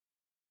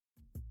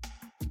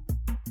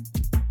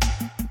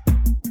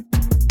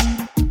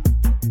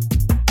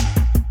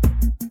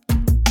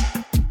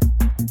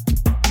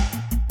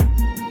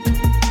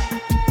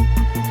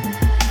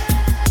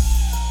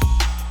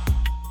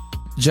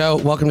Joe,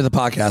 welcome to the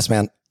podcast,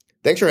 man.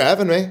 Thanks for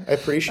having me. I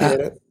appreciate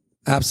it.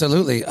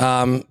 Absolutely.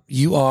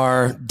 You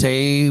are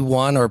day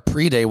one or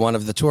pre-day one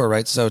of the tour,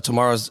 right? So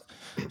tomorrow's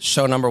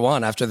show number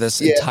one after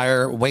this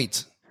entire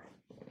wait.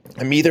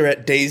 I'm either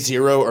at day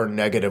 0 or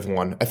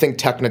 -1. I think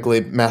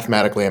technically,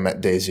 mathematically, I'm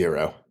at day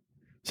 0.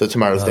 So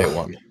tomorrow's day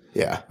 1.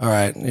 Yeah. All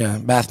right. Yeah.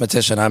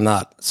 Mathematician. I'm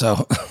not.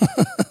 So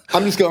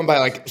I'm just going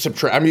by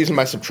I'm using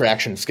my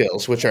subtraction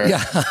skills, which are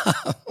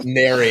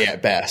nary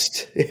at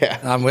best. Yeah.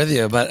 I'm with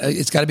you, but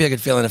it's got to be a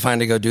good feeling to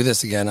finally go do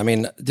this again. I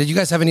mean, did you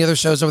guys have any other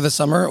shows over the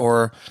summer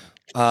or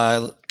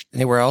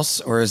anywhere else?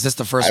 Or is this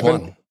the first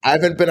one? I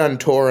haven't been on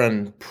tour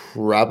in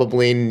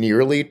probably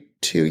nearly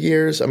 2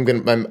 years. I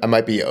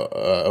might be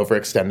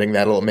overextending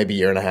that a little, maybe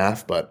 1.5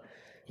 years, but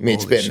I mean,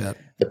 it's been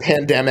the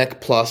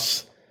pandemic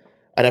plus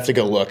I'd have to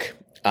go look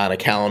on a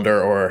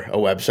calendar or a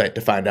website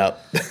to find out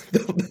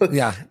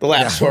the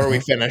last tour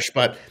we finished.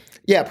 But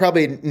yeah,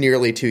 probably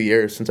nearly 2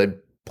 years since I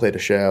played a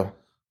show.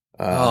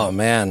 Oh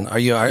man, are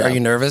you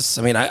nervous?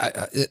 I mean,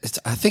 I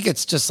think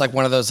it's just like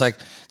one of those, like,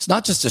 it's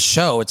not just a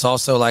show. It's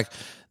also like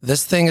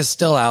this thing is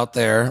still out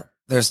there.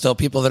 There's still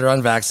people that are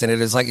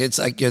unvaccinated. It's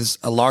like there's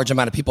a large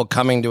amount of people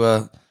coming to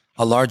a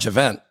large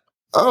event.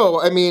 Oh,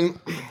 I mean,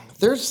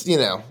 there's,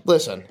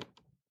 listen,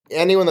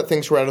 anyone that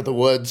thinks we're out of the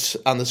woods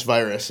on this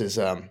virus is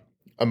a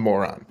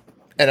moron.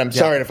 And I'm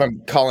sorry if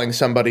I'm calling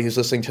somebody who's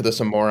listening to this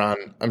a moron.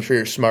 I'm sure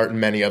you're smart in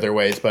many other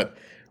ways, but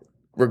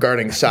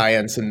regarding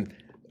science and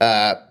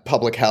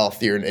public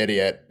health, you're an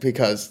idiot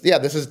because,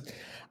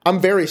 I'm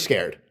very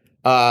scared.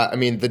 I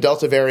mean, the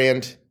Delta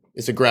variant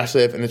is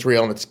aggressive and it's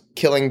real and it's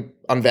killing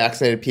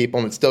unvaccinated people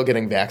and it's still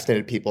getting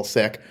vaccinated people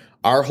sick.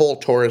 Our whole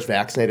tour is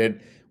vaccinated.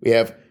 We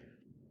have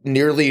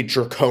nearly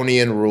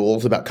draconian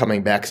rules about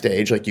coming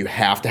backstage. Like you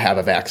have to have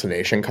a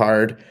vaccination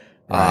card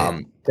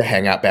to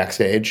hang out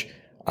backstage.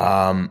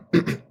 I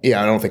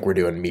don't think we're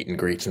doing meet and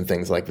greets and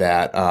things like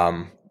that.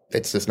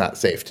 It's just not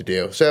safe to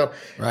do. So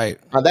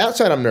on that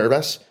side, I'm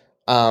nervous.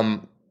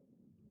 On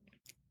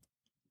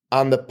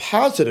the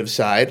positive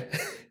side,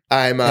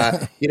 I'm,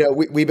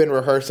 we've been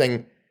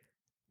rehearsing.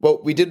 Well,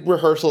 we did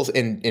rehearsals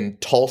in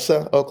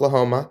Tulsa,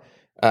 Oklahoma,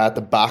 at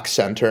the Box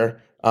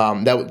Center.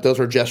 Those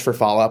were just for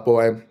Fall Out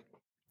Boy,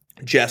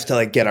 just to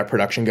like get our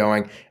production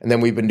going. And then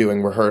we've been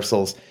doing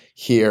rehearsals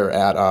here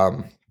at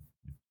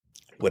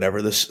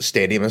whatever this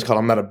stadium is called.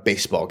 I'm not a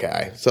baseball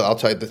guy, so I'll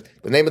tell you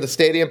the name of the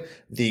stadium: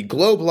 the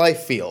Globe Life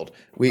Field.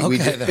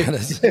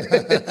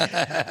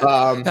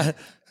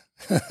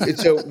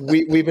 So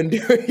we've been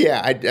doing.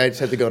 Yeah, I just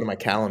had to go to my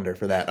calendar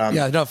for that.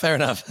 Fair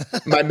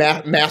enough. My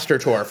master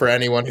tour, for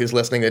anyone who's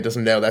listening that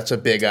doesn't know, that's a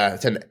big.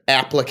 It's an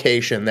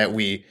application that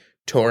we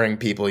touring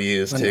people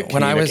use to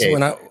communicate.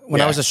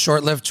 When I was a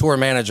short-lived tour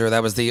manager,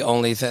 that was the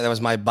only thing. That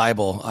was my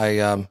Bible.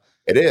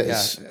 It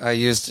is. Yeah, I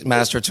used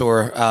Master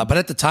Tour, but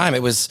at the time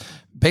it was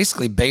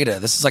basically beta.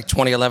 This is like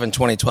 2011,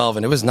 2012,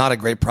 and it was not a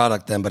great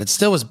product then, but it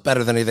still was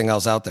better than anything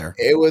else out there.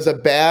 It was a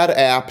bad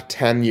app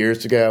 10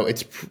 years ago.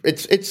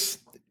 It's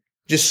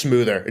just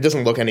smoother. It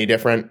doesn't look any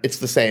different. It's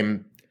the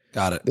same.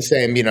 Got it. The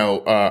same,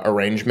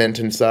 arrangement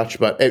and such,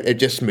 but it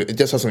just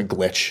doesn't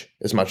glitch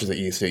as much as it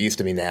used to. It used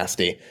to be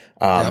nasty.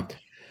 But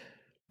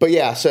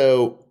yeah,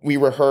 so we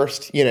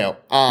rehearsed,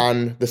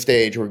 on the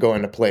stage. We're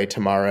going to play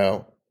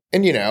tomorrow,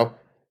 and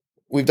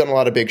we've done a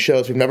lot of big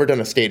shows. We've never done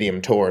a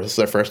stadium tour. This is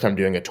our first time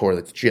doing a tour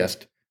that's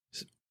just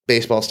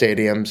baseball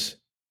stadiums.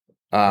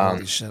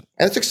 Holy shit.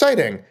 And it's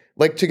exciting.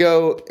 Like to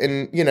go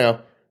and,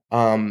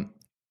 I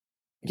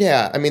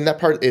mean, that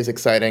part is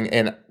exciting.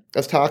 And I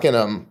was talking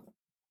to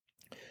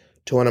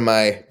one of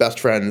my best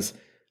friends,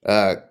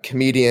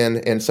 comedian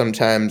and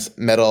sometimes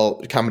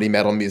comedy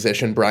metal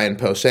musician, Brian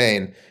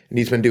Posehn. And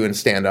he's been doing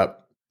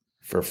stand-up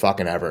for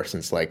fucking ever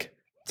since like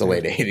the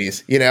late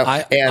 80s,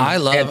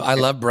 I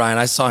love Brian.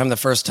 I saw him the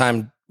first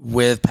time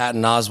with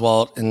Patton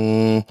Oswalt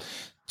in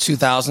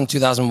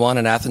 2001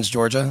 in Athens,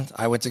 Georgia.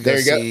 I went to go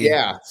see. There you go.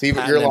 Yeah. See,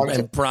 Patton you're along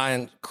and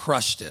Brian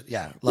crushed it.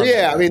 Yeah.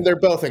 I mean, they're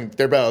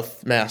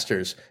both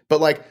masters.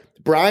 But like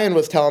Brian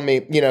was telling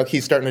me,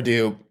 he's starting to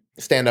do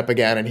stand up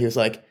again, and he was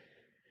like,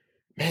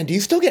 "Man, do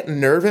you still get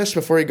nervous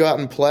before you go out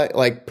and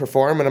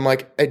perform?" And I'm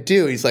like, "I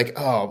do." He's like,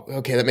 "Oh,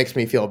 okay, that makes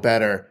me feel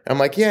better." I'm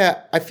like,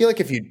 "Yeah, I feel like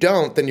if you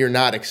don't, then you're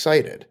not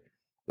excited.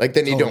 Like,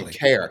 then you don't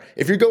care.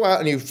 If you go out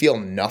and you feel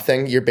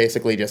nothing, you're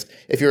basically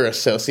if you're a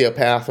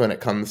sociopath when it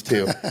comes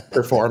to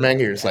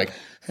performing, you're just like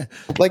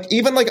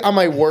even like on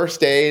my worst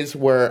days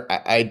where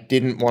I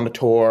didn't want to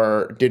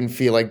tour, didn't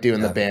feel like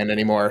doing the band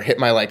anymore, hit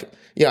my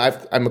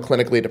I'm a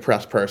clinically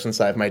depressed person,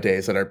 so I have my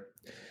days that are,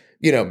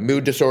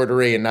 mood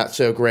disordery and not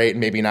so great and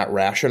maybe not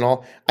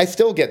rational. I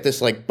still get this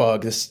like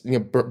bug, this,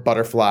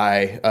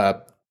 butterfly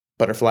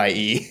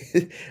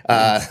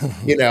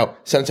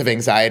sense of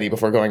anxiety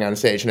before going on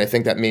stage. And I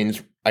think that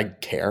means I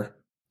care.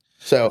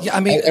 So, yeah, I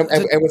mean,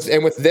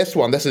 and with this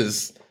one, this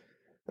is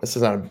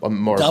on a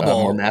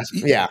more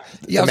massive. Yeah.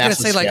 Yeah. I was going to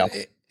say,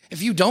 like,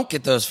 if you don't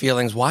get those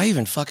feelings, why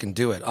even fucking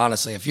do it?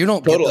 Honestly, if you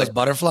don't get those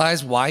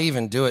butterflies, why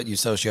even do it? You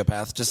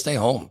sociopath, just stay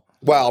home.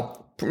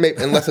 Well,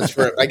 unless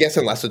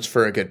it's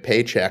for a good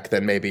paycheck,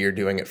 then maybe you're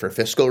doing it for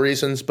fiscal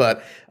reasons.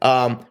 But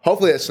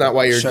hopefully that's not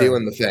why you're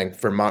doing the thing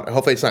for money.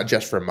 Hopefully it's not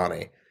just for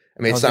money.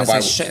 I mean, it's not why.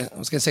 I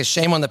was going to say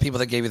shame on the people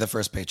that gave you the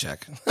first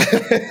paycheck,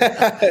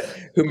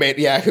 who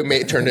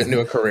turned it into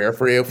a career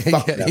for you.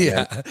 Fuck them,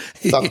 man.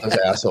 Fuck those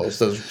assholes,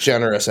 those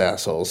generous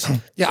assholes.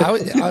 Yeah,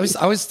 I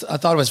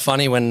thought it was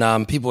funny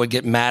when people would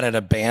get mad at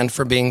a band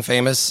for being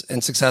famous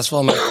and successful.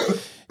 I'm like,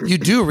 you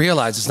do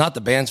realize it's not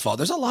the band's fault.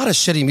 There's a lot of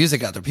shitty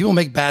music out there. People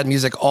make bad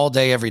music all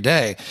day, every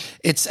day.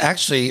 It's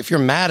actually, if you're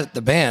mad at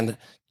the band,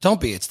 don't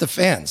be. It's the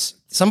fans.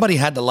 Somebody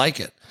had to like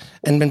it,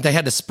 and they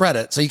had to spread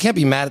it. So you can't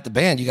be mad at the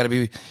band. You got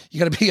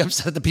to be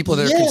upset at the people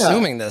that are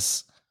consuming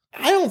this.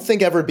 I don't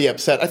think ever be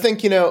upset. I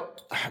think,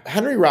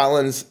 Henry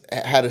Rollins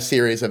had a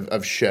series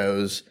of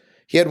shows.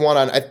 He had one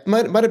on, it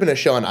might have been a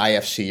show on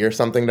IFC or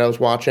something that I was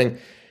watching,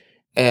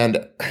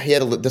 and he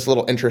had this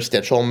little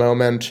interstitial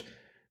moment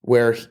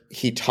where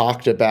he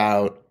talked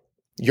about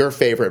your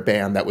favorite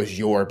band that was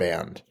your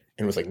band.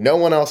 And it was like no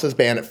one else's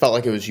band. It felt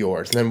like it was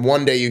yours. And then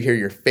one day you hear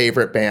your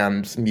favorite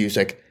band's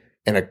music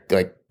in a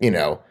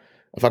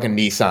fucking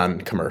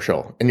Nissan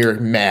commercial, and you're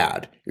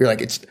mad. You're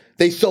like,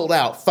 they sold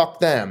out. Fuck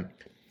them.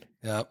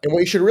 Yep. And what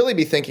you should really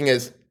be thinking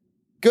is,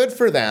 good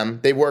for them.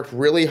 They worked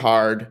really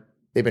hard.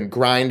 They've been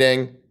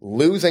grinding,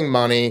 losing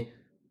money.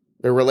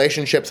 Their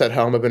relationships at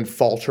home have been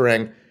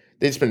faltering.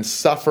 They've just been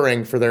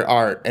suffering for their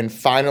art, and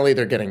finally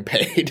they're getting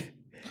paid.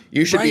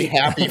 You should be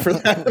happy for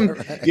them,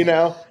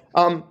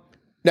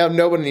 Now,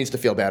 nobody needs to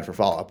feel bad for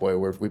Fall Out Boy.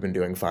 We've been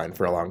doing fine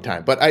for a long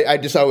time. But I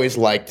just always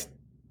liked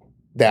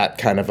that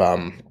kind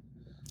of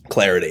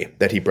clarity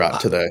that he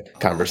brought to the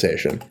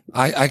conversation.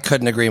 I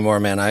couldn't agree more,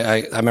 man.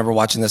 I remember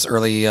watching this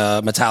early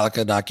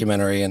Metallica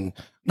documentary, and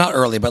not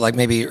early, but like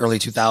maybe early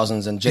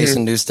 2000s. And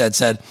Jason Newsted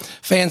said,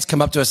 fans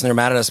come up to us and they're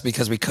mad at us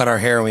because we cut our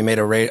hair and we made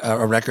a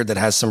record that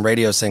has some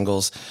radio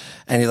singles.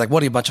 And he's like,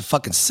 what are you, a bunch of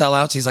fucking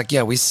sellouts? He's like,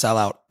 yeah, we sell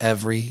out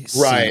every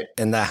seat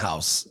in the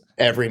house.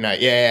 Every night.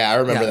 Yeah, I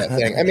remember that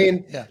thing. I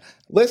mean,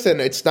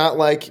 listen, it's not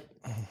like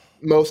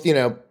most of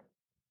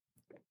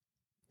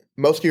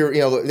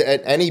your,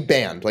 at any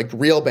band, like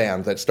real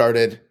band that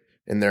started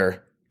in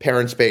their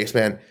parents'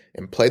 basement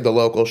and played the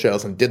local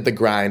shows and did the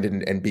grind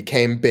and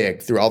became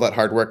big through all that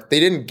hard work. They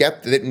didn't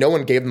get that. No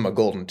one gave them a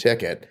golden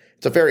ticket.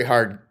 It's a very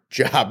hard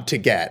job to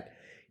get.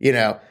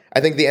 I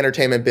think the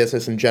entertainment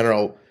business in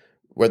general,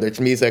 whether it's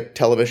music,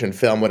 television,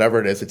 film,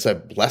 whatever it is, it's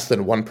a less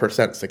than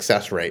 1%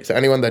 success rate. So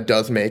anyone that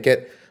does make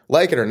it,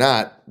 like it or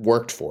not,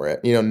 worked for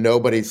it.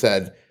 Nobody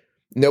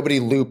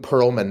Lou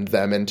Pearlman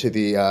them into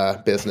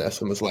the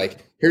business and was like,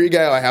 here you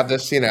go. I have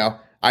this,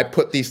 I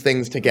put these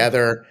things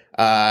together.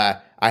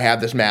 I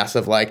have this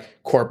massive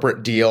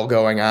corporate deal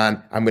going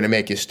on. I'm going to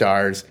make you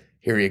stars.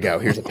 Here you go.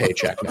 Here's a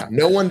paycheck now.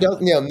 No one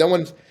does, no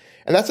one's,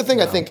 and that's the thing.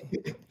 No. I think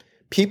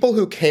people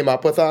who came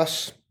up with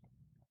us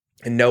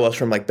and know us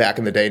from back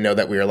in the day know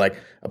that we were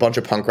a bunch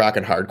of punk rock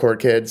and hardcore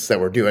kids that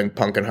were doing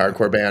punk and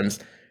hardcore bands.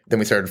 Then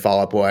we started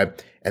Fall Out Boy.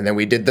 And then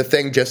we did the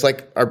thing just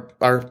like our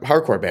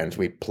hardcore bands.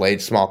 We played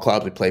small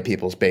clubs. We played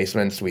people's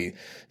basements. We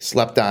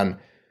slept on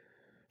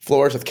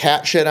floors with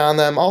cat shit on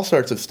them, all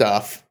sorts of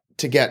stuff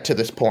to get to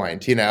this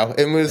point, It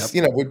was,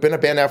 we've been a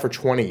band now for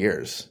 20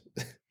 years.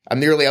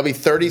 I'll be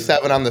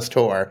 37 on this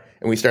tour,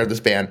 and we started this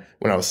band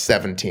when I was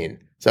 17.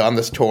 So on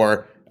this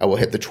tour, I will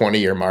hit the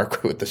 20-year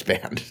mark with this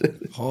band.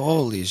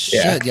 Holy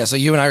shit. Yeah, so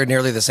you and I are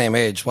nearly the same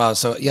age. Wow.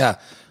 So, yeah.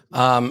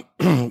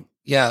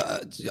 Yeah,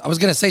 I was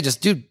gonna say,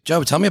 just dude,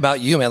 Joe, tell me about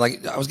you, man.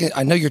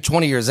 I know you're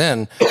 20 years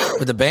in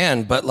with the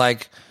band, but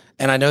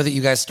and I know that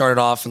you guys started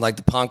off in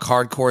the punk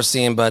hardcore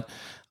scene, but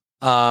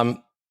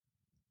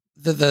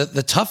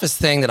the toughest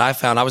thing that I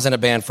found, I was in a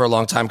band for a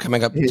long time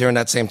coming up during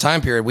that same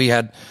time period. We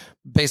had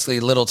basically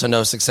little to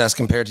no success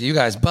compared to you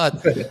guys,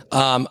 but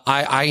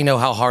I know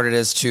how hard it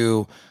is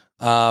to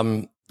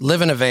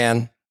live in a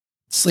van,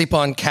 sleep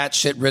on cat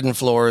shit ridden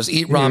floors,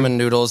 eat ramen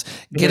noodles,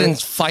 get in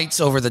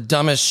fights over the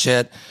dumbest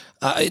shit.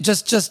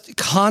 Just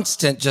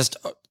constant,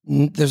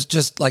 there's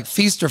just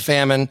feast or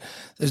famine.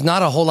 There's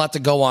not a whole lot to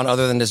go on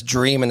other than this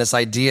dream and this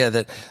idea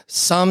that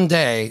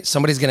someday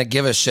somebody's going to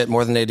give a shit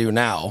more than they do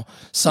now,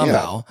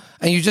 somehow. Yeah.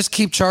 And you just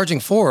keep charging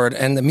forward,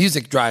 and the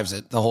music drives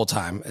it the whole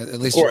time.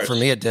 At least for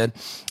me, it did.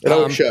 It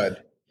always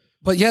should.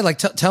 But yeah,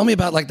 tell me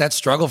about that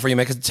struggle for you,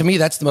 man. Because to me,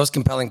 that's the most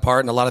compelling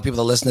part. And a lot of people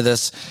that listen to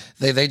this,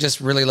 they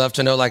just really love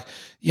to know,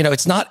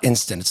 it's not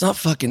instant. It's not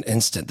fucking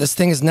instant. This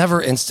thing is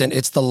never instant.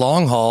 It's the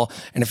long haul.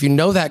 And if you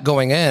know that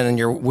going in, and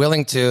you're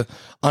willing to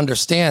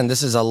understand,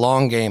 this is a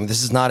long game.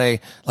 This is not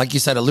like you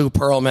said, a Lou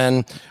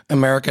Pearlman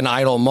American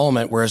Idol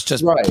moment where it's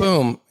just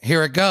boom,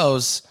 here it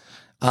goes.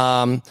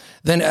 Then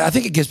I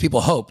think it gives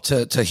people hope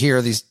to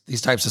hear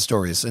these types of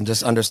stories and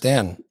just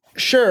understand.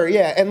 Sure,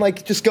 yeah. And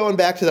just going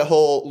back to the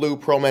whole Lou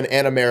Pearlman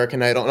and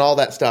American Idol and all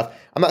that stuff,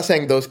 I'm not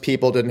saying those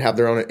people didn't have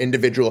their own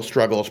individual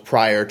struggles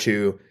prior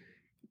to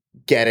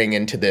getting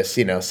into this,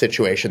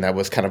 situation that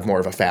was kind of more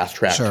of a fast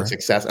track to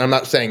success. And I'm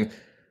not saying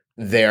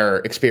their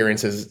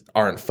experiences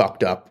aren't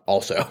fucked up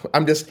also.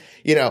 I'm just,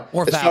 or as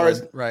valid, far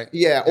as, right?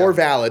 Yeah, or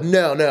valid.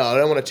 No, I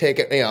don't want to take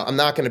it. I'm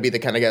not going to be the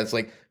kind of guy that's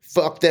like,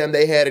 fuck them,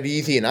 they had it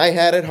easy and I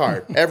had it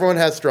hard. Everyone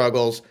has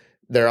struggles.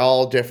 They're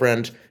all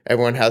different.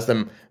 Everyone has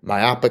them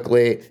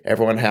myopically.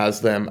 Everyone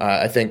has them.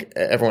 I think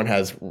everyone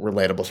has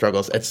relatable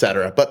struggles,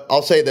 etc. But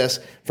I'll say this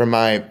from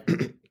my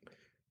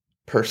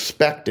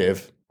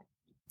perspective.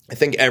 I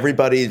think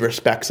everybody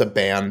respects a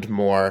band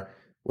more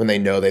when they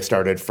know they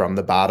started from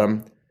the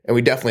bottom. And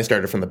we definitely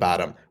started from the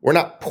bottom. We're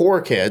not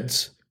poor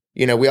kids.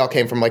 We all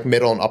came from like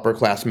middle and upper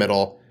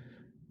middle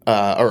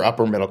or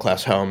upper middle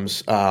class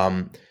homes.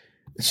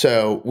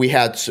 So we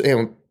had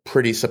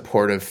pretty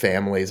supportive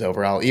families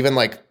overall. Even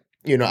like,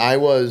 I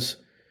was,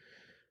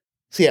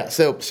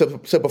 so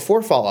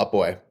before Fall Out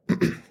Boy,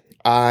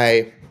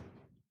 I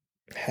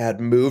had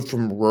moved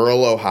from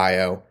rural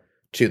Ohio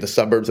to the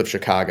suburbs of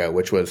Chicago,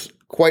 which was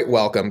quite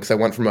welcome because I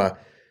went from a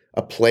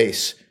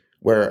place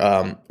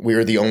where we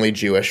were the only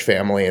Jewish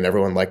family and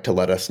everyone liked to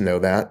let us know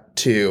that,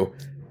 to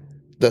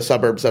the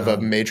suburbs of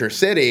a major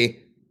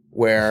city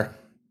where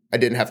I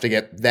didn't have to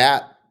get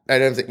that. I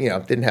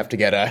didn't have to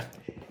get a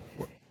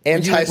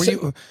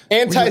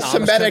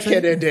anti-Semitic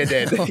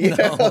edited. Were you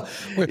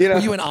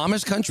in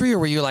Amish country, or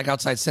were you like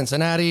outside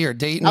Cincinnati or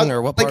Dayton,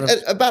 or what part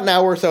about an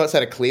hour or so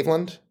outside of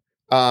Cleveland,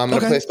 in a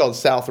place called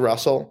South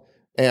Russell,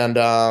 and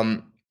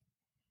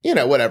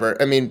whatever.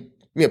 I mean,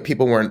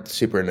 people weren't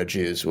super into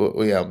Jews.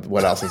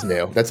 What else is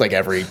new? That's like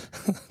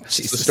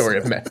it's the story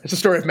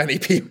of many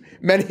people,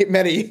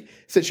 many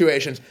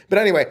situations. But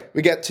anyway,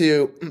 we get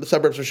to the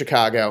suburbs of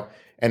Chicago,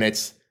 and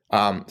it's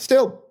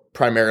still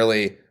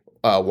primarily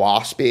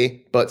waspy,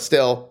 but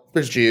still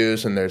there's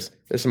Jews and there's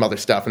some other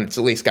stuff, and it's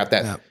at least got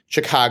that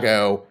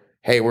Chicago.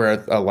 Hey,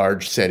 we're a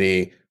large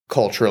city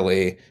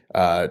culturally.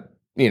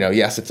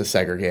 Yes, it's a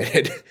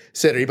segregated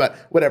city, but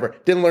whatever.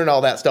 Didn't learn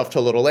all that stuff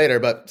till a little later.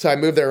 But so I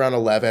moved there around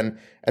 11,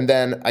 and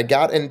then I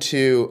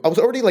was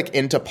already like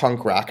into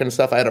punk rock and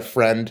stuff. I had a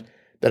friend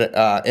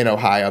that in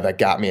Ohio that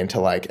got me into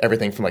like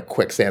everything from like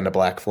Quicksand to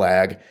Black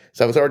Flag.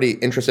 So I was already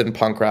interested in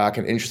punk rock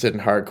and interested in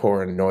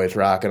hardcore and noise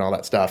rock and all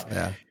that stuff.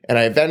 Yeah. And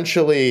I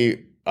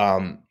eventually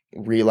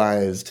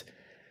realized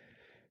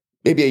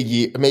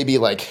maybe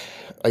like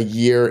a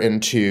year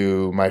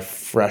into my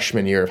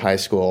freshman year of high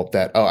school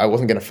that, I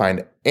wasn't going to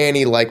find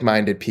any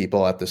like-minded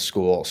people at the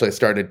school. So I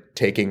started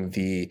taking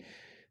the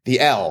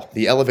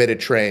elevated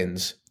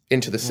trains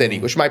into the city,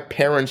 which my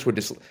parents would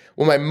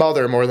my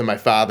mother more than my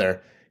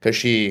father, because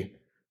she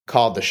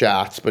called the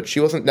shots, but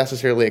she wasn't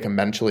necessarily like a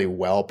mentally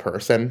well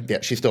person,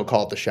 yet she still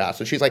called the shots.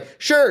 So she's like,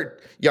 sure,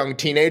 young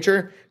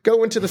teenager,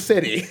 go into the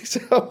city.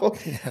 So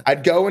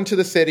I'd go into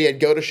the city, I'd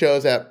go to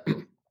shows at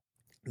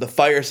the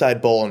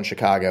Fireside Bowl in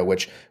Chicago,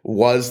 which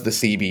was the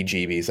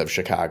CBGBs of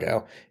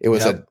Chicago. It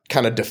was a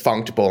kind of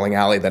defunct bowling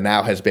alley that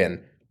now has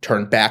been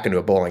turned back into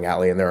a bowling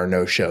alley, and there are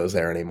no shows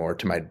there anymore,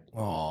 to my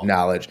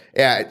knowledge.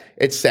 Yeah,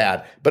 it's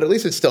sad, but at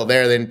least it's still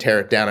there. They didn't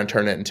tear it down and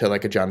turn it into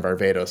like a John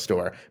Varvatos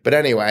store. But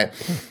anyway,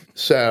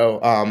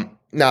 so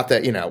not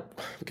that, we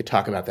could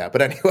talk about that,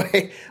 but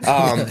anyway.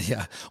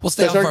 We'll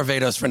stay on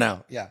Varvatos for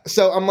now. Yeah.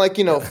 So I'm like,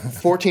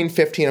 14,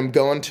 15, I'm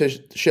going to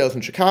shows in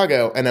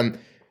Chicago, and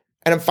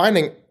I'm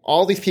finding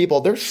all these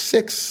people, they're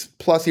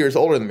 6+ years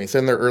older than me, so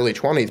in their early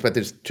 20s, but they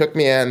just took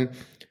me in,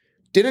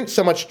 didn't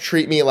so much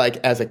treat me like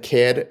as a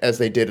kid as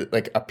they did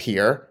like a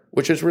peer,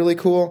 which is really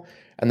cool.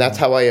 And that's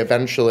how I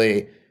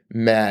eventually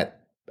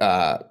met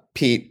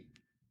Pete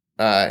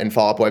in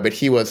Fall Out Boy, but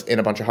he was in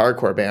a bunch of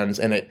hardcore bands,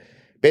 and it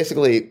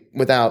basically,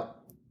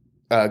 without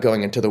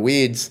going into the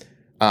weeds,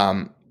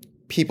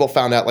 people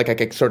found out like I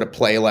could sort of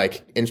play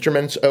like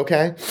instruments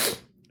okay.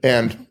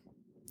 And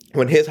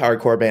when his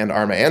hardcore band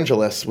Arma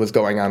Angelus was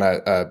going on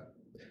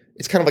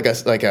it's kind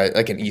of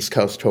like an East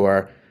Coast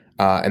tour,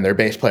 and their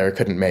bass player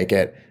couldn't make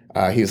it.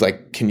 He was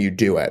like, "Can you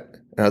do it?"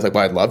 And I was like,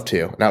 "Well, I'd love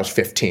to." And I was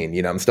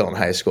 15, I'm still in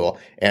high school,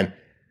 and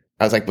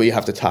I was like, "Well, you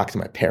have to talk to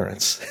my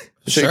parents."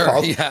 So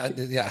sure.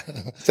 Yeah.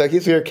 So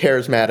he's a very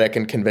charismatic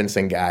and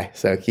convincing guy.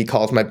 So he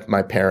calls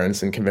my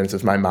parents and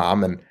convinces my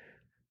mom, and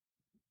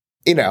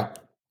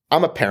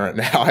I'm a parent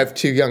now. I have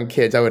 2 young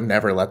kids. I would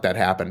never let that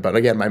happen. But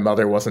again, my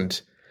mother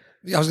wasn't.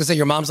 I was gonna say,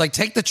 your mom's like,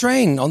 take the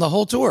train on the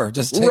whole tour.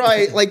 Just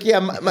right. Like,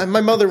 yeah,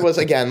 my mother was,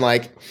 again,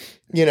 like,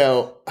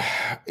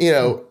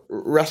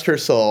 rest her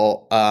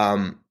soul.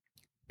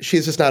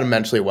 She's just not a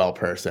mentally well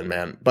person,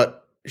 man.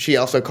 But she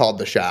also called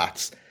the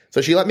shots.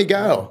 So she let me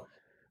go.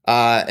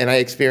 And I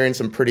experienced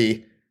some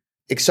pretty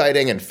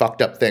exciting and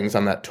fucked up things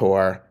on that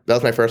tour. That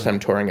was my first time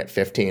touring at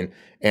 15.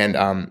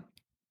 And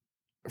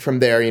from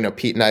there,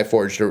 Pete and I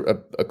forged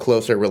a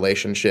closer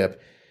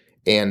relationship.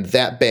 And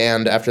that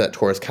band, after that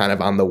tour, is kind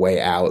of on the way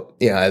out,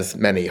 as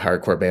many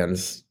hardcore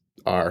bands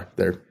are.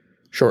 They're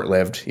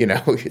short-lived,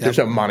 there's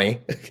no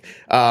money.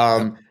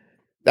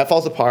 That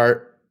falls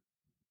apart.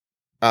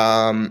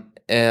 And,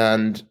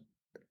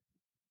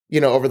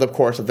 over the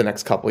course of the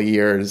next couple of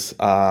years,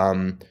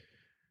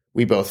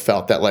 we both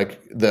felt that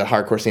like the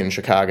hardcore scene in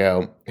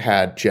Chicago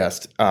had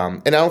just,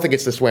 and I don't think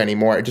it's this way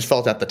anymore. It just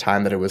felt at the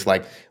time that it was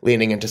like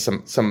leaning into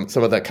some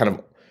of that kind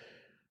of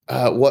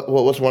what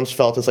was once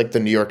felt as like the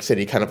New York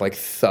City kind of like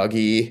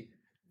thuggy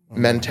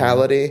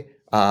mentality.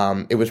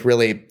 It was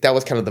really, that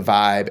was kind of the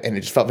vibe, and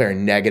it just felt very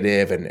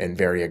negative and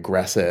very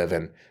aggressive.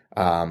 And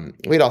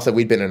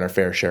we'd been in our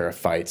fair share of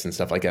fights and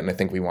stuff like that, and I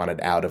think we wanted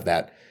out of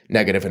that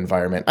negative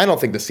environment. I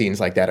don't think the scene's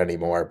like that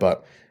anymore,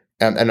 but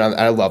and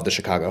I love the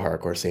Chicago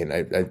hardcore scene.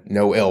 I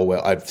no ill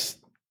will.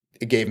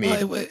 It gave me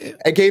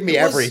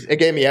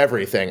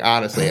everything,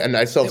 honestly. And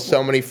I still have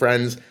so many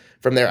friends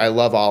from there. I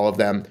love all of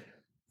them.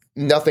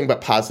 Nothing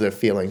but positive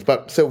feelings.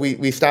 But so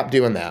we stopped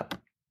doing that.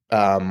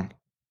 And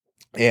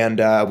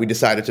we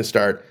decided to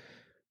start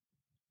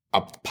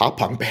a pop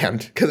punk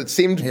band because it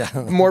seemed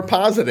more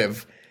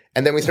positive.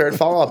 And then we started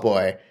Fall Out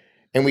Boy,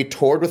 and we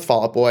toured with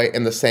Fall Out Boy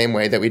in the same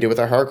way that we did with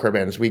our hardcore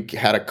bands. We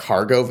had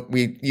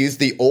we used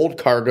the old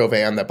cargo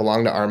van that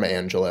belonged to Arma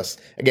Angelus.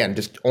 Again,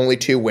 just only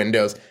 2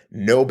 windows,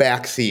 no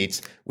back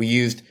seats. We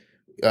used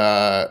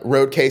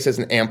road cases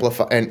and amp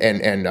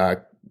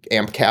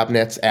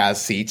cabinets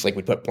as seats. Like,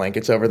 we put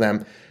blankets over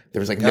them. There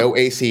was no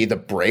AC. The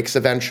brakes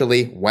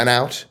eventually went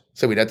out.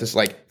 So we'd have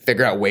to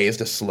figure out ways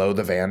to slow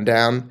the van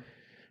down.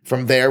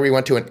 From there, we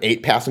went to an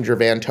 8-passenger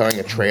van towing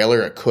a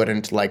trailer. It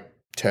couldn't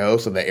tow,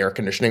 so the air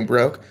conditioning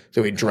broke.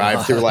 So we'd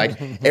drive through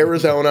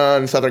Arizona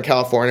and Southern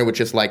California, which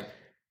is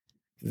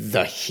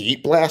the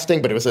heat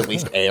blasting, but it was at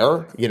least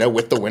air,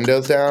 with the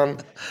windows down.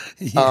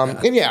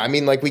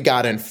 We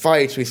got in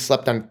fights. We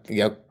slept on,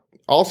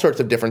 all sorts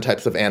of different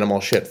types of animal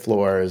shit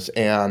floors,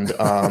 and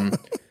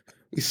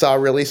we saw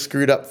really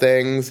screwed up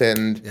things,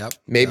 and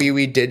maybe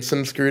we did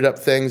some screwed up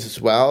things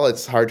as well.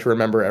 It's hard to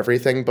remember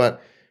everything,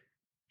 but,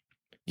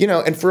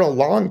 and for a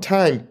long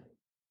time,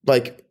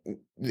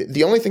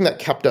 the only thing that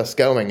kept us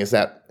going is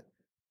that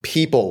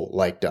people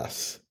liked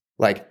us,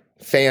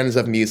 fans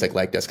of music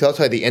liked us. Because I'll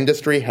tell you, the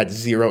industry had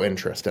zero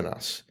interest in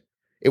us.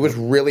 It was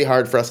really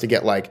hard for us to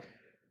get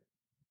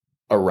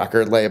a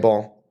record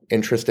label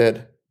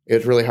interested. It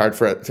was really hard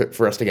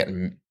for us to get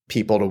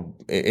people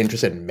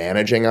interested in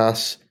managing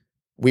us.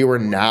 We were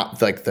not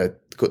the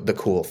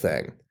cool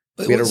thing.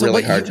 We had a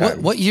really hard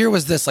time. What year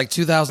was this?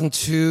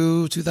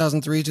 2002,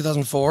 2003,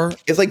 2004?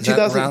 It's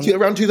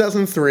around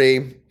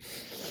 2003.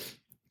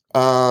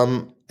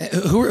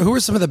 Who were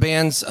some of the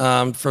bands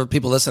for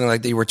people listening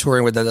that you were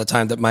touring with at that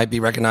time that might be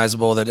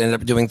recognizable that ended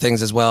up doing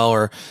things as well,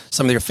 or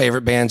some of your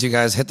favorite bands you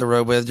guys hit the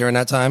road with during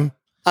that time?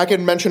 I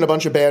can mention a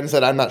bunch of bands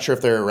that I'm not sure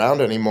if they're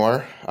around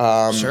anymore.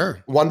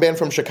 Sure. One band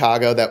from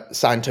Chicago that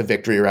signed to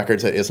Victory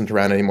Records that isn't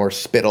around anymore,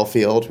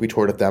 Spitalfield. We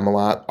toured with them a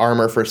lot.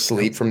 Armor for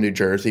Sleep from New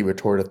Jersey. We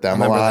toured with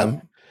them a lot.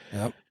 Them.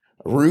 Yep.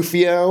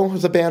 Rufio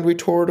was a band we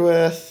toured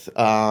with.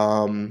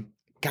 God,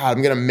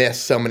 I'm gonna miss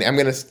so many. I'm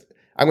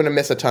gonna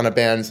miss a ton of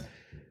bands.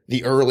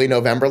 The early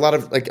November, a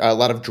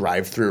lot of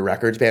Drive-Thru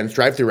Records bands.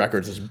 Drive-Thru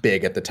Records was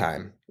big at the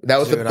time. That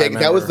was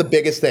the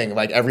biggest thing.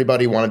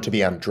 Everybody wanted to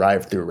be on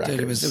Drive-Thru Records.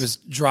 Dude, it was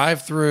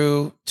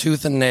Drive-Thru,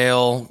 Tooth and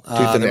Nail.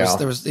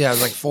 There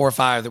was 4 or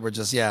 5 that were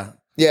just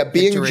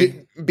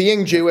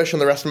being Jewish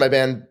and the rest of my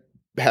band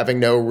having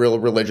no real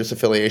religious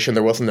affiliation.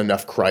 There wasn't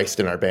enough Christ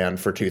in our band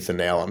for Tooth and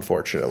Nail,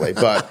 unfortunately.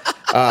 But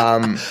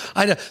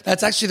I know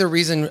that's actually the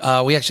reason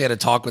we actually had a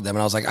talk with them,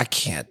 and I was like, I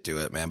can't do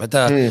it, man. But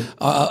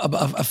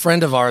a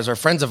friend of ours, or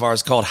friends of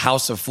ours, called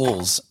House of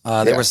Fools.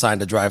 They were signed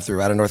to Drive-Thru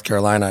out of North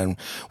Carolina, and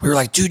we were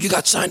like, dude, you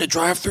got signed to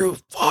Drive-Thru?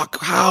 Fuck,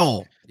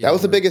 how? That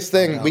was the biggest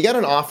thing. We got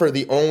an offer.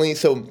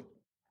 So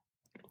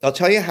I'll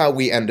tell you how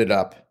we ended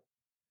up.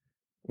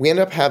 We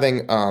ended up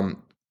having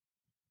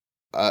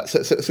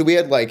so we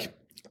had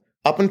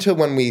up until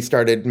when we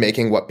started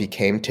making what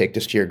became Take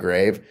This to Your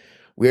Grave,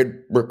 we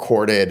had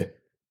recorded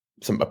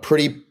a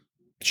pretty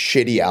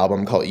shitty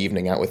album called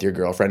Evening Out with Your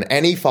Girlfriend.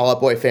 Any Fall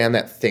Out Boy fan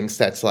that thinks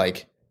that's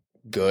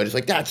good is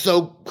that's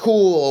so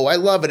cool. I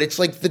love it. It's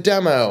the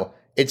demo.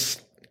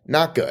 It's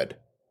not good.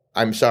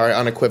 I'm sorry,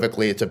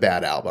 unequivocally, it's a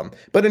bad album.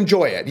 But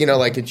enjoy it.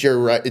 It's your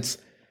right. It's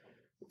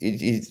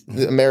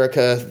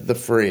America the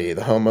free,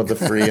 the home of the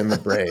free and the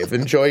brave.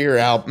 Enjoy your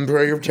album,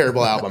 your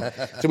terrible album.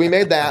 So we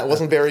made that. It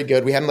wasn't very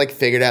good. We hadn't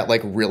figured out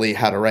really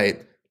how to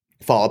write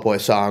Fall Out Boy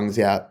songs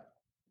yet.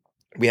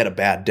 We had a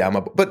bad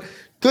demo, but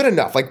good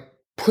enough.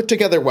 Put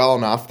together well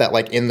enough that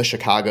in the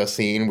Chicago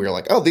scene, we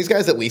were oh, these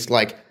guys at least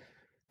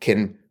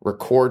can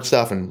record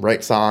stuff and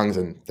write songs,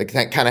 and they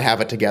can kind of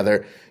have it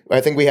together.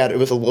 I think it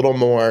was a little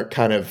more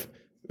kind of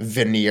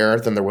veneer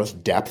than there was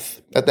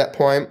depth at that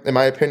point, in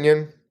my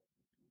opinion.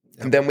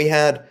 And then we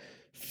had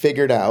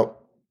figured out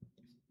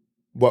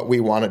what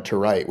we wanted to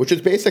write, which is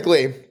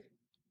basically,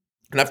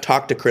 and I've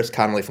talked to Chris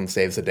Connolly from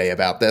Saves the Day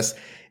about this.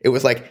 It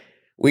was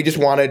we just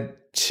wanted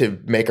to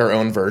make our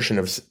own version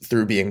of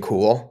Through Being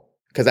Cool,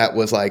 because that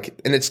was and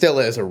it still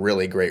is a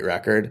really great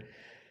record.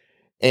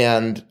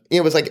 And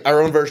it was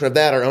our own version of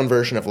that, our own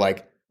version of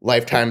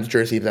Lifetime's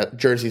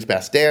Jersey's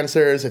Best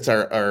Dancers. It's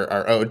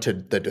our ode to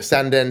the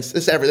Descendants.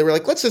 They were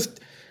let's just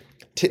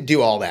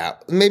do all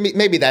that.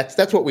 Maybe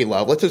that's what we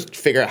love. Let's just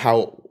figure out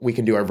how we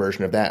can do our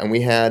version of that. And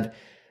we had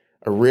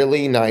a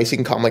really nice, you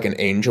can call him an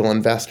angel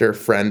investor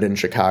friend in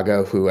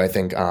Chicago who I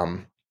think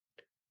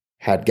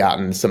had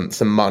gotten some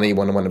money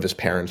when one of his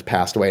parents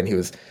passed away, and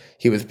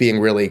he was being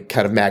really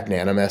kind of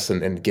magnanimous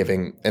and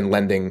giving and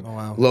lending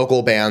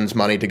local bands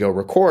money to go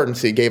record. And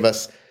so he gave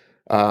us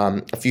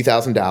a few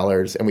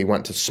 $1,000s, and we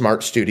went to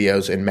Smart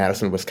Studios in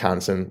Madison,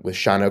 Wisconsin with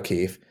Sean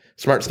O'Keefe.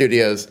 Smart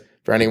Studios,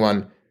 for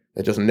anyone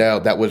that doesn't know,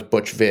 that was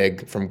Butch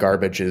Vig from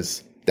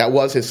Garbage's. That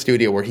was his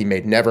studio where he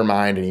made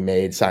Nevermind and he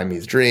made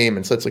Siamese Dream.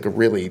 And so it's like a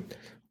really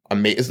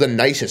amazing, it's the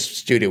nicest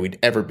studio we'd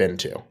ever been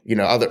to.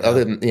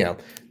 Other than,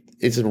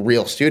 it's a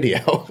real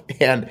studio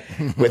and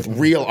with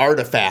real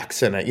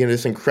artifacts in it.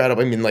 It's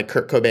incredible. I mean, like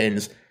Kurt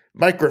Cobain's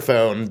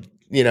microphone,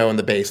 in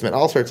the basement,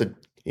 all sorts of,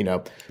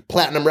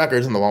 platinum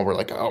records in the wall. We're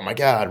like, oh my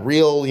God,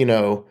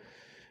 real,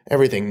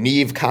 everything,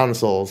 Neve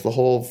consoles, the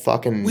whole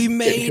fucking. We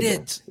made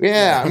it.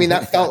 Yeah. I mean,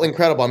 that felt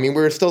incredible. I mean,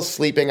 we were still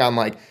sleeping on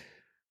like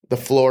the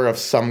floor of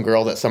some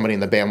girl that somebody in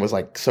the band was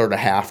like sort of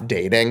half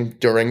dating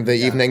during the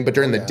evening. But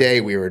during the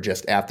day, we were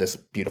just at this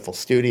beautiful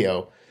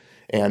studio.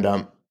 And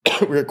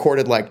we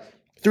recorded like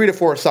 3 to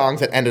 4 songs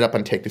that ended up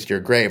on Take This to Your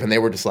Grave. And they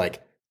were just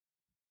like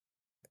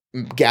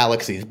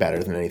galaxies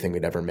better than anything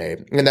we'd ever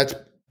made. And that's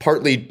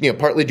partly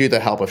due to the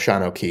help of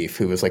Sean O'Keefe,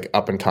 who was like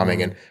up and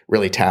coming and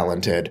really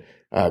talented,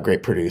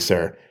 great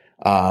producer.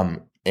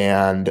 And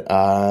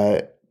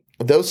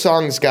those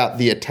songs got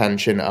the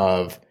attention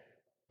of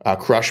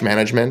Crush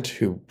Management,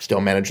 who still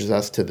manages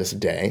us to this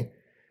day.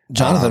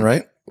 Jonathan,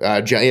 right?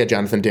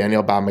 Jonathan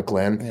Daniel, Bob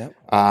McGlynn.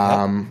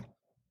 Yep.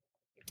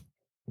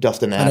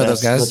 Dustin Addis. I know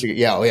those guys.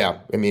 Yeah.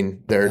 I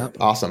mean, they're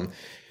awesome.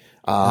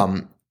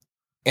 And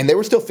they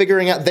were still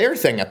figuring out their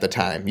thing at the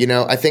time.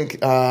 I think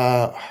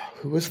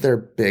who was their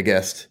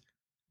biggest?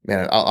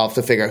 Man, I'll have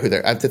to figure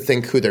out I have to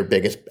think who their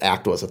biggest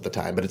act was at the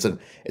time. But it's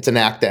an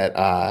act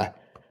that.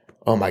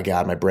 Oh my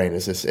God, my brain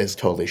is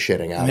totally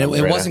shitting out. I mean,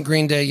 it wasn't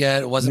Green Day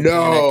yet. It wasn't.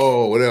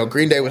 No.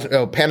 Green Day was.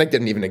 No, Panic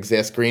didn't even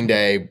exist. Green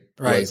Day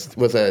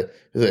was a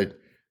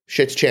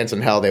shit's chance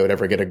in hell they would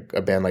ever get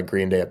a band like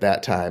Green Day at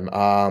that time.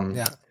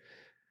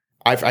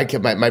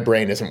 My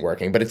brain isn't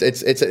working, but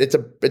it's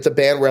a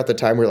band where at the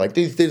time we we're like,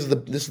 this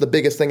is the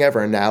biggest thing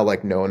ever, and now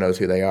like no one knows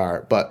who they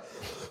are. But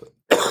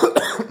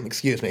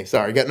excuse me,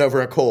 sorry, getting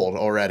over a cold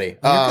already.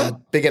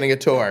 Beginning a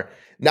tour,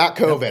 not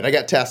COVID. I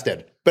got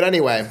tested, but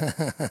anyway.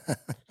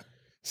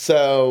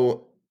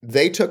 So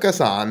they took us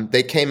on.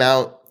 They came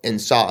out and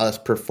saw us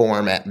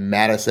perform at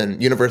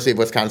University of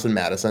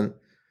Wisconsin-Madison,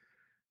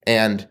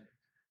 and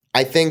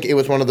I think it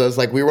was one of those,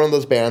 like, we were one of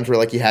those bands where,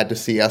 like, you had to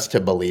see us to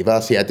believe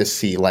us. You had to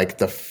see, like,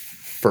 the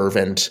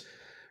fervent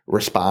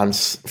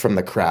response from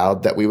the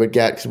crowd that we would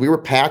get, because we were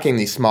packing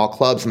these small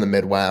clubs in the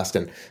Midwest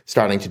and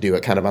starting to do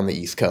it kind of on the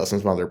East Coast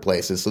and some other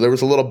places. So there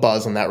was a little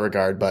buzz in that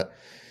regard, but,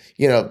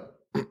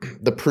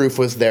 the proof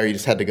was there. You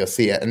just had to go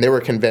see it. And they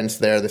were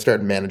convinced there. They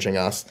started managing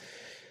us.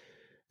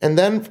 And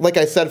then, like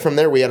I said, from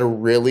there, we had a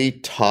really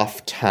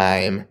tough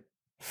time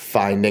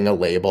finding a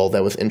label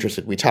that was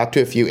interested. We talked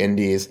to a few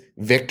indies.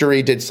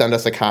 Victory did send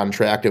us a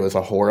contract. It was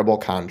a horrible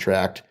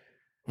contract.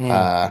 We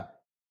said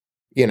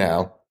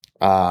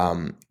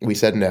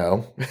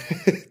no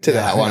to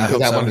that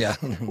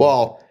one.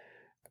 Well,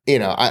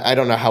 I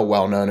don't know how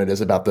well known it is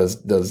about those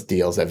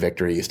deals that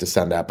Victory used to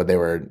send out, but they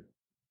were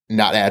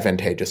not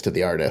advantageous to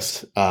the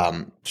artist.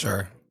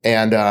 Sure.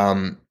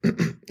 And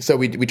so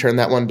we turned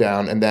that one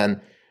down, and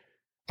then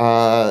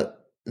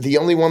the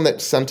only one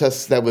that sent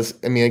us that was,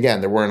 I mean,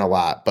 again, there weren't a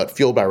lot, but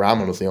Fueled by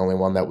Ramen was the only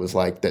one that was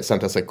like, that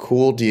sent us a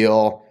cool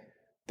deal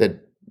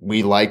that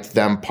we liked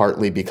them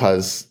partly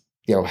because,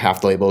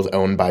 half the label is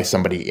owned by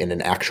somebody in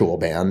an actual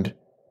band,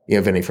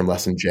 Vinny from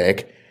Less Than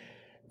Jake.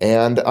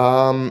 And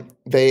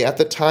they, at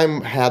the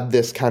time, had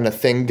this kind of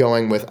thing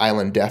going with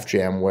Island Def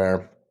Jam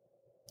where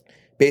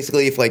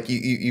basically if like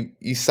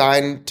you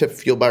sign to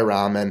Fueled by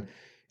Ramen,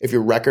 if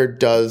your record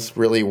does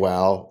really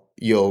well,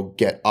 you'll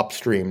get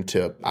upstream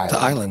to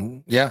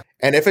Island. Yeah.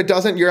 And if it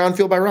doesn't, you're on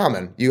Fueled by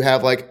Ramen. You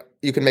have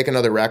you can make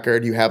another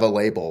record. You have a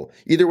label.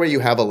 Either way, you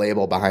have a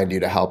label behind you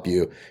to help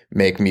you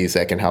make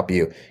music and help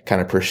you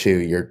kind of pursue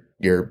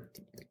your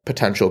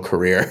potential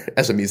career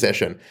as a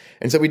musician.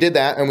 And so we did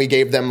that, and we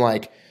gave them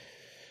like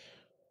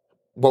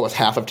what was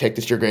half of Take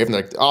This to Your Grave, and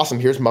they're like, awesome,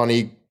 here's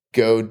money,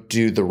 go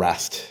do the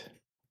rest.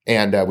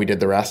 And we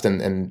did the rest,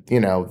 and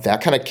that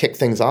kind of kicked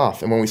things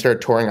off. And when we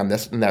started touring on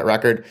that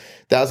record,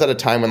 that was at a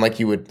time when like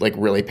you would like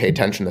really pay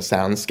attention to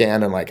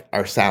SoundScan, and like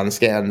our sound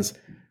scans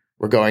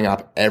were going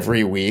up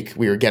every week.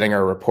 We were getting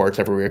our reports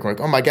every week. We're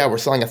like, oh my God, we're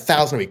selling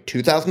 1,000 a week,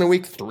 2,000 a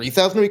week,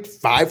 3,000 a week,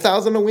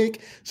 5,000 a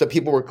week. So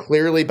people were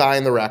clearly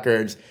buying the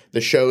records.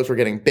 The shows were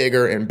getting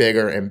bigger and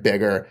bigger and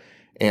bigger.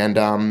 And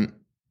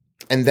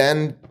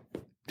then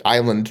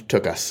Island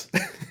took us,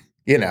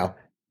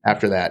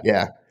 after that.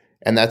 Yeah.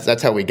 And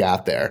that's how we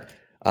got there.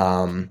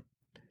 And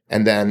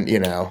then,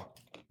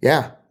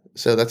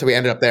 so that's how we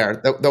ended up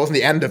there. That wasn't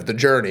the end of the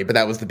journey, but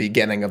that was the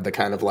beginning of the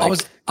kind of like.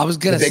 I was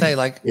going to say,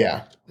 like,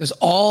 there's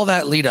all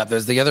that lead up.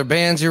 There's the other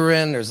bands you were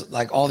in. There's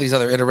like all these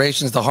other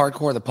iterations, the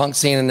hardcore, the punk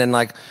scene. And then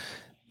like,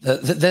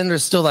 then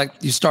there's still like,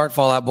 you start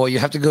Fall Out Boy. You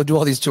have to go do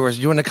all these tours.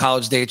 You're doing a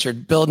college date. You're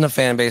building a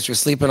fan base. You're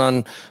sleeping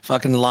on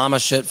fucking llama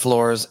shit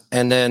floors.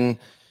 And then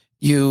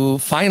you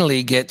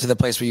finally get to the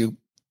place where you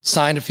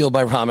sign to Fueled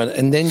by Ramen,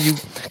 and then you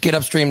get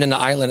upstreamed into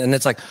Island, and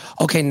it's like,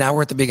 okay, now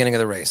we're at the beginning of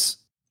the race.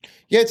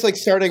 Yeah, it's like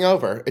starting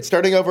over. It's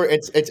starting over.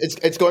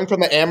 It's going from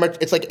the amateur.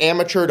 It's like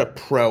amateur to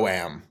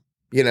pro-am.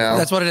 You know,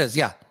 that's what it is.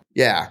 Yeah,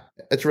 yeah,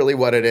 that's really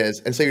what it is.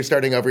 And so you're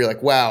starting over. You're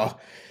like, wow,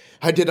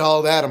 I did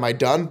all that. Am I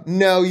done?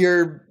 No,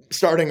 you're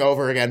starting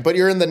over again. But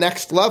you're in the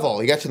next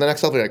level. You get to the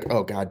next level. You're like,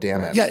 oh god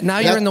damn it. Yeah, now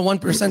you're in the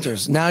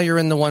 1%ers. Now you're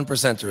in the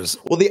 1%ers.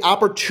 Well, the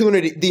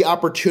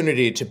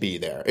opportunity to be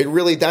there. It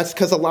really, that's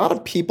because a lot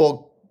of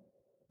people,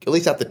 at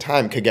least at the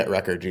time, could get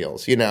record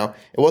deals. You know,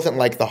 it wasn't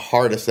like the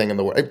hardest thing in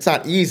the world. It's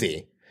not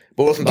easy.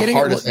 But it wasn't the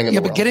hardest thing in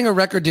the world. Yeah, but getting a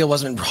record deal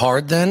wasn't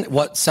hard then.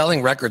 What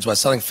selling records was,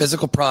 selling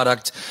physical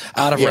product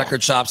out of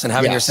record shops and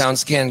having your sound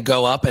scan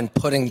go up and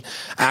putting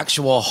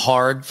actual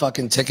hard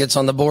fucking tickets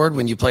on the board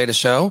when you played a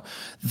show.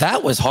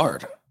 That was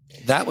hard.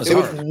 It was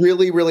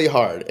really, really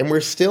hard. And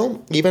we're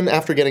still, even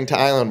after getting to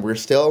Island, we're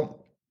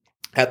still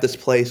at this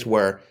place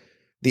where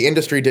the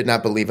industry did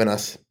not believe in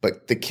us,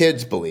 but the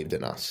kids believed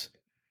in us.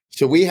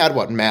 So we had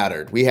what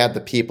mattered. We had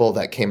the people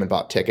that came and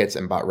bought tickets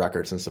and bought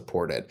records and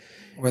supported.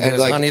 Where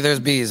there's honey, there's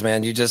bees,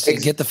 man. You just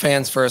get the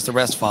fans first, the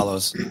rest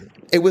follows.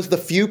 It was the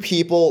few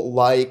people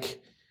like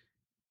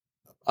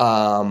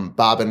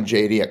Bob and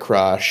JD at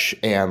Crush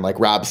and like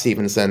Rob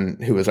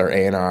Stevenson, who was our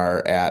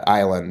A&R at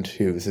Island,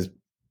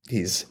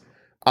 he's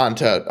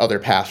onto other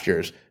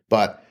pastures.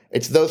 But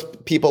it's those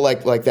people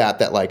like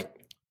that like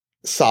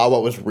saw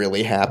what was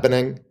really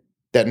happening,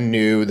 that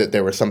knew that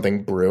there was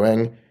something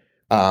brewing.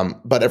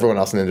 But everyone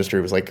else in the industry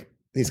was like,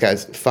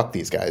 fuck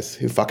these guys,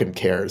 who fucking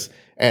cares?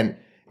 And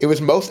it was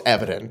most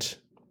evident.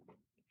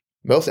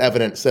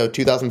 So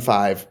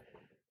 2005,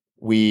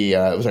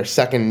 it was our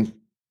second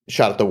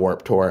shot at the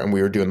Warped Tour, and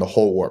we were doing the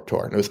whole Warped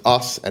Tour. And it was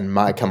us and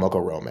My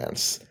Chemical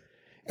Romance.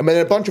 And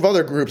then a bunch of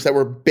other groups that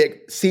were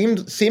big,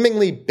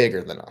 seemingly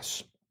bigger than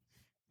us.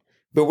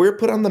 But we were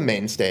put on the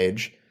main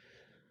stage,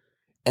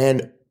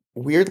 and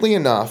weirdly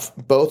enough,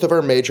 both of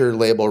our major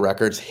label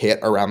records hit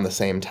around the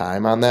same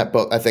time on that.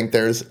 But I think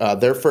there's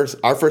our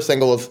first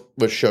single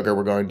was Sugar,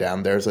 We're Going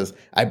Down. Theirs is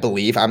I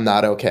Believe, I'm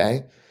Not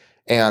Okay.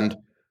 And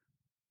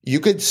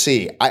you could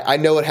see, I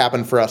know it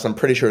happened for us. I'm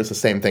pretty sure it's the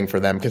same thing for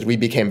them, because we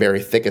became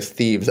very thick as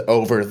thieves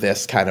over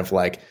this kind of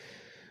like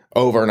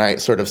overnight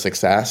sort of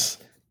success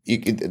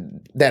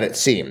that it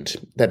seemed.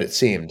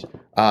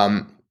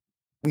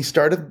 We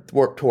started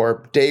Warped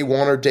Tour day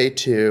one or day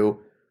two.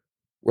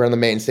 We're on the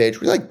main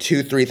stage. We're like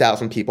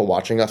 2,000-3,000 people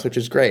watching us, which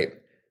is great.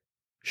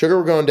 Sugar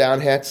We're Going Down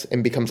hits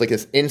and becomes like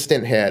this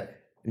instant hit.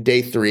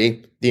 Day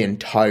three, the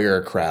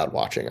entire crowd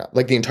watching us,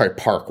 like the entire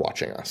park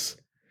watching us.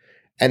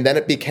 And then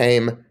it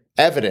became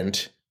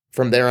evident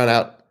from there on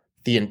out,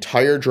 the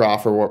entire draw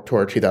for Warped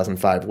Tour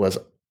 2005 was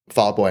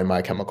Fall Out Boy and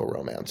My Chemical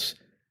Romance.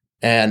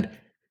 And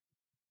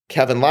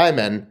Kevin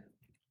Lyman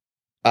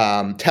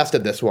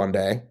tested this one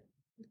day.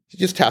 He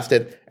just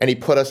tested, and he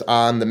put us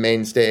on the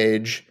main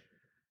stage.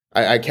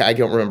 I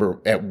don't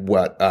remember at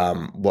what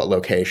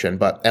location,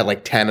 but at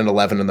like 10 and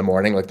 11 in the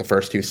morning, like the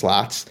first two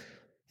slots,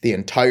 the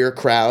entire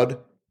crowd,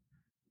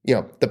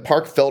 the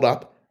park filled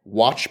up,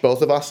 watched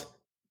both of us,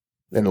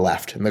 then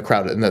left. And the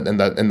crowd in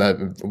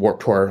the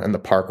Warped Tour and the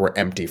park were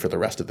empty for the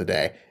rest of the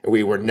day. And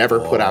we were never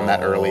put on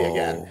that early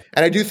again.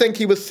 And I do think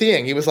he was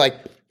like,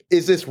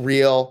 is this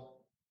real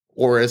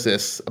or is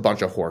this a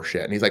bunch of horse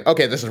shit? And he's like,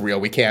 okay, this is real.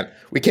 We can't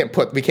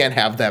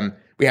have them.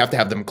 We have to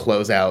have them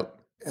close out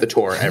the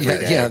tour every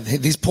day. Yeah,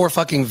 these poor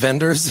fucking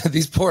vendors,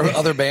 these poor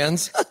other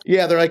bands.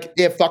 Yeah, they're like,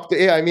 they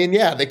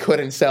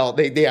couldn't sell.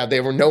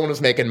 No one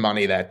was making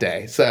money that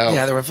day. So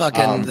yeah, they were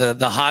fucking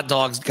the hot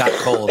dogs got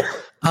cold.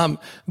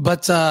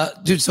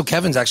 Dude, so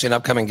Kevin's actually an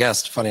upcoming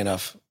guest, funny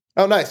enough.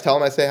 Oh, nice. Tell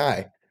him I say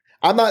hi.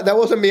 That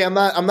wasn't me. I'm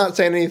not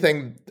saying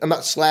anything. I'm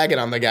not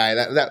slagging on the guy.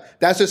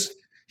 That's just,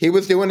 he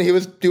was doing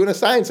a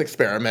science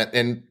experiment,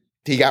 and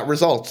he got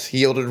results. He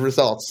yielded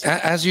results.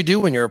 As you do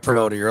when you're a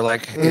promoter. You're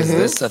like, is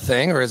this a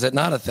thing or is it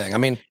not a thing? I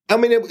mean,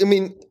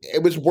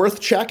 it was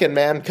worth checking,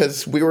 man,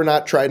 because we were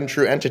not tried and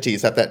true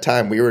entities at that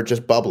time. We were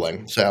just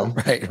bubbling. So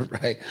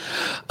right.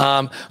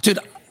 Dude,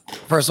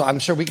 first of all, I'm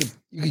sure you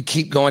could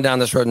keep going down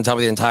this road and tell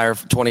me the entire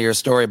 20-year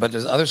story, but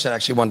there's other shit I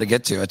actually wanted to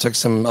get to. I took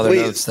some other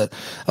notes that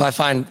I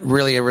find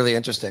really, really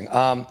interesting.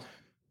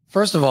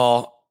 First of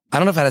all, I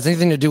don't know if it has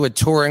anything to do with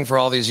touring for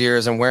all these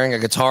years and wearing a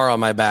guitar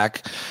on my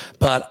back,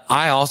 but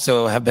I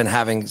also have been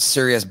having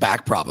serious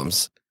back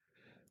problems.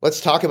 Let's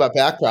talk about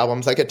back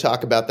problems. I could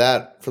talk about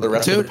that for the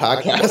rest of the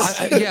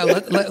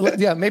podcast.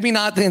 Yeah, maybe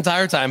not the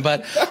entire time,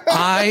 but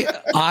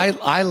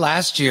I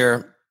last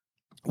year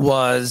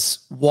was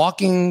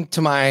walking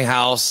to my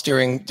house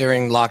during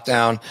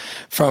lockdown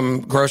from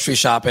grocery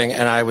shopping,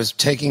 and I was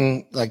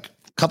taking like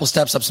a couple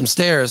steps up some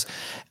stairs,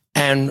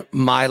 and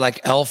my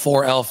like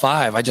L4,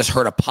 L5, I just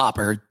heard a pop.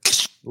 I heard.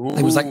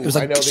 It was like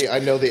I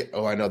know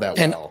that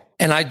well.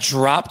 And I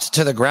dropped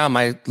to the ground.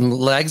 My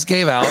legs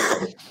gave out,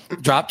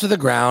 dropped to the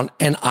ground,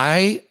 and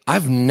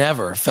I've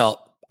never felt.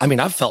 I mean,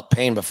 I've felt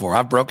pain before.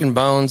 I've broken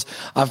bones.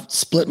 I've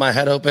split my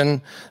head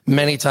open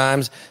many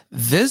times.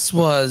 This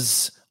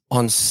was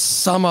on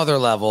some other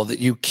level that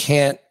you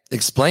can't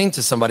explain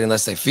to somebody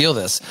unless they feel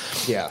this.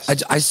 Yes.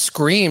 I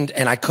screamed,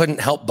 and I couldn't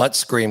help but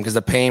scream because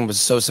the pain was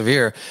so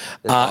severe.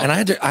 And I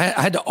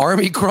had to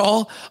army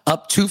crawl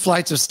up 2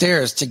 flights of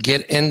stairs to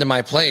get into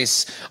my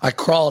place. I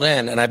crawled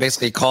in, and I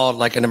basically called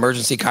like an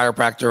emergency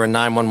chiropractor and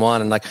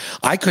 911. And like,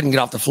 I couldn't get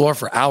off the floor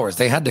for hours.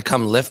 They had to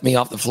come lift me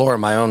off the floor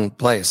in my own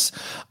place.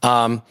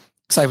 Cause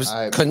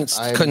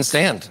couldn't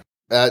stand.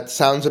 That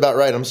sounds about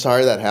right. I'm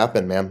sorry that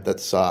happened, man. That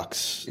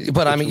sucks.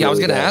 But I mean, really I was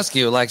going to ask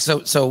you, like, so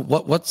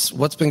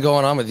what's been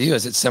going on with you?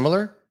 Is it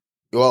similar?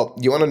 Well,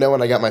 you want to know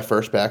when I got my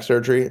first back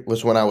surgery? It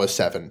was when I was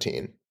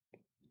 17.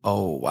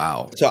 Oh,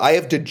 wow. So I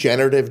have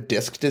degenerative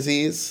disc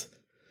disease,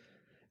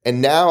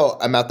 and now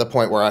I'm at the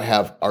point where I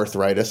have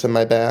arthritis in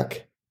my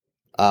back.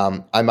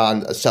 I'm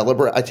on a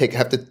Celebrex.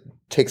 have to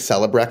take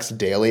Celebrex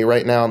daily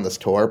right now on this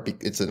tour.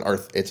 It's an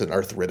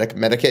arthritic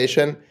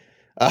medication.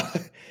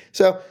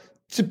 So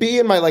to be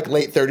in my like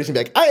late 30s and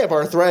be like, I have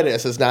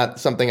arthritis is not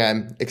something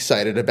I'm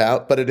excited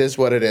about, but it is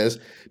what it is.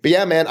 But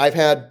yeah, man, I've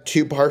had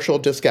 2 partial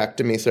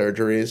discectomy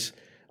surgeries.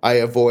 I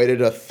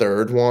avoided a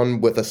third one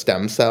with a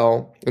stem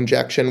cell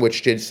injection,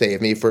 which did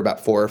save me for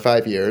about 4 or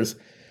 5 years.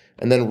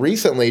 And then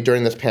recently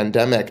during this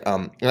pandemic,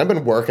 I've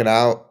been working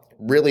out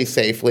really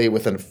safely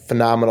with a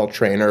phenomenal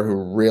trainer who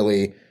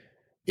really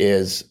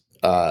is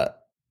the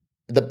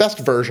best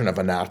version of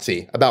a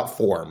Nazi, about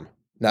form,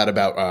 not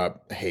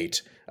about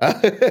hate.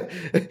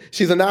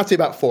 She's a Nazi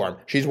about form.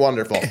 She's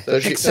wonderful. So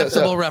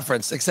acceptable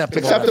reference.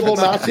 Acceptable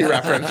reference. Nazi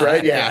reference,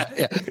 right? Yeah.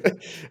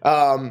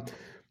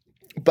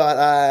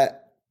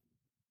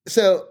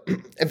 So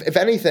if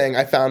anything,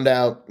 I found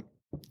out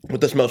with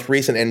this most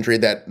recent injury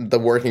that the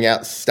working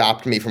out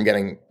stopped me from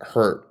getting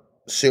hurt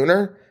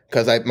sooner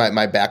because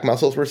my back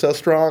muscles were so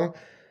strong.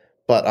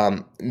 But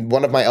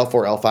one of my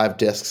L4, L5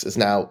 discs is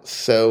now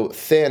so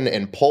thin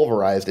and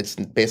pulverized, it's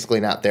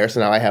basically not there. So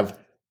now I have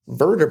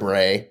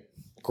vertebrae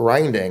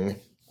grinding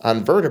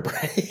on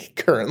vertebrae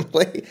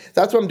currently.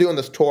 That's what I'm doing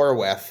this tour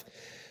with.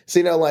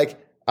 So,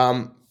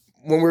 when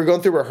we were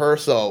going through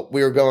rehearsal,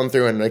 we were going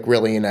through and like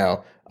really,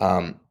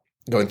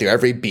 going through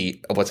every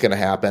beat of what's going to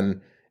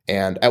happen.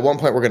 And at one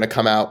point we're going to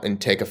come out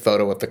and take a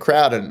photo with the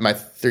crowd, and my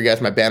 3 guys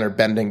in my band are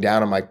bending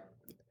down. I'm like,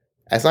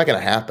 that's not going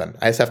to happen.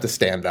 I just have to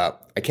stand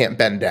up. I can't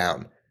bend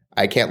down.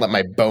 I can't let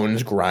my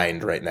bones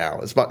grind right now.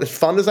 As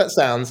fun as that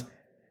sounds,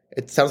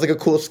 it sounds like a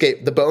cool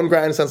skate. The bone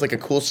grind sounds like a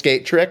cool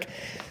skate trick.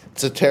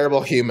 It's a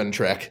terrible human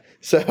trick.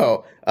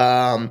 So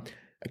I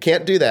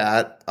can't do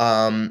that.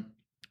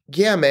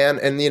 Yeah, man.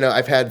 And,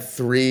 I've had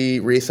 3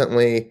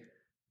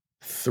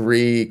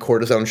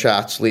 cortisone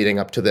shots leading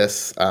up to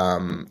this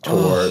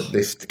tour.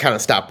 They kind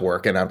of stopped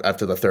working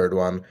after the 3rd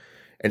one.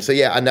 And so,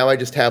 yeah, now I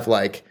just have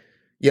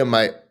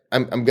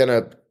I'm going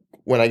to,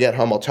 when I get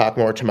home, I'll talk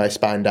more to my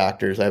spine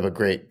doctors. I have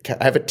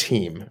a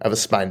team. I have a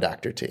spine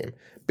doctor team.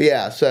 But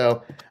yeah,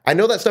 so I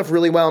know that stuff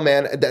really well,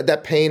 man.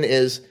 That pain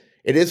is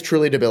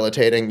truly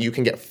debilitating. You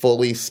can get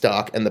fully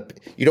stuck, and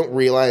you don't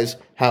realize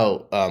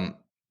how.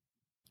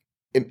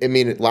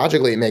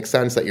 Logically, it makes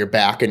sense that your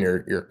back and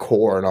your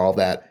core and all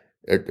that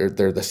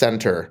they're the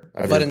center.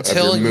 But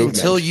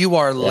until you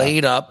are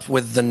laid up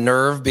with the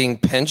nerve being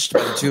pinched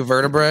by the 2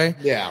 vertebrae,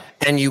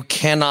 and you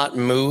cannot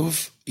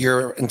move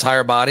your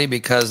entire body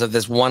because of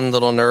this one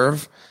little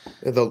nerve,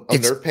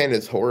 nerve pain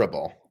is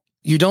horrible.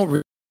 You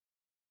don't.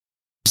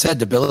 Said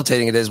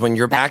debilitating it is when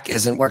your back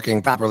isn't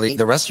working properly.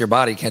 The rest of your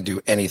body can't do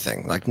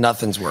anything. Like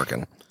nothing's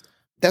working.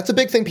 That's a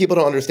big thing people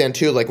don't understand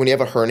too. Like when you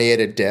have a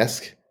herniated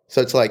disc,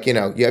 so it's like, you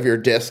have your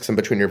discs in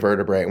between your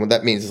vertebrae. And what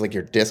that means is like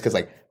your disc is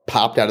like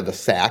popped out of the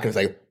sack and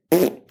it's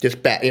like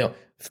just back,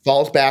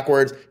 falls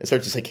backwards and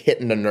starts just like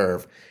hitting the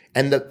nerve.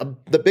 And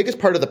the biggest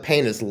part of the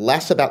pain is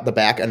less about the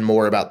back and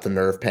more about the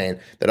nerve pain.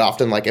 That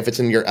often, like if it's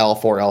in your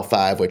L4,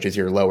 L5, which is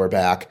your lower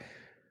back,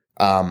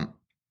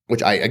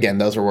 which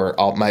those are where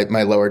all my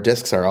lower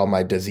discs are, all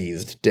my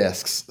diseased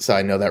discs. So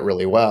I know that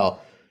really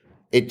well.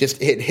 It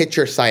hits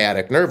your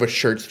sciatic nerve, which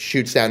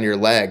shoots down your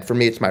leg. For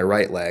me, it's my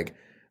right leg.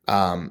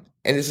 And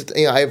it's,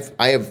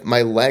 I have,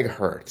 my leg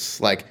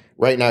hurts. Like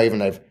right now,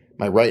 even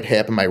my right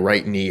hip and my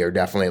right knee are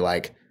definitely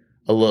like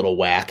a little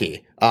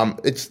wacky.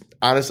 It's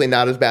honestly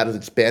not as bad as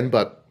it's been,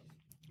 but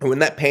when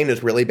that pain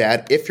is really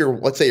bad,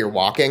 let's say you're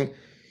walking,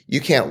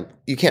 you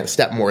can't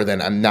step more than,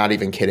 I'm not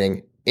even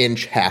kidding,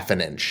 half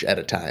an inch at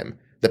a time.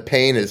 The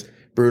pain is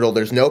brutal.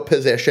 There's no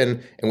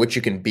position in which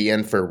you can be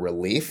in for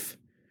relief.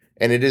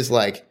 And it is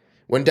like,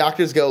 when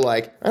doctors go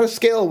like, on a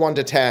scale of 1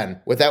 to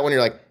 10, with that one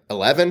you're like,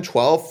 11,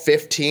 12,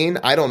 15,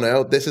 I don't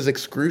know. This is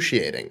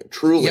excruciating.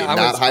 Truly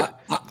not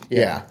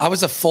high. I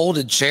was a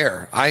folded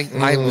chair.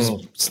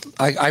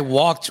 I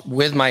walked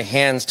with my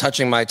hands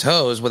touching my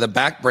toes with a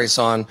back brace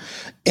on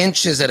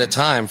inches at a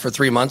time for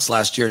 3 months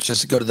last year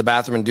just to go to the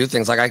bathroom and do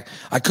things. Like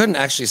I couldn't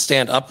actually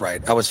stand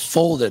upright. I was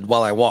folded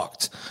while I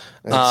walked.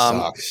 That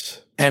sucks.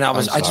 And I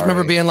just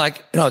remember being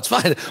like, no, it's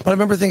fine. But I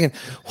remember thinking,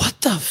 what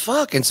the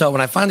fuck? And so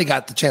when I finally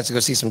got the chance to go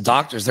see some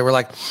doctors, they were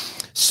like,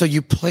 so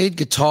you played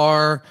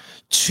guitar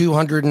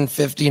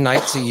 250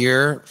 nights a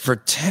year for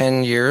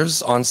 10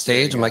 years on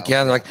stage? I'm like, yeah.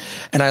 And they're like,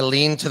 and I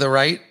leaned to the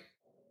right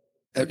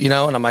you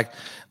know, and I'm like,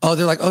 oh,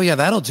 they're like, oh yeah,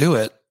 that'll do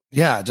it.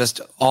 Yeah.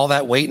 Just all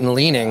that weight and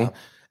leaning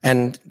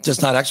and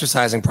just not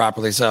exercising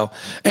properly. So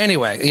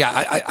anyway,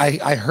 yeah,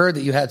 I heard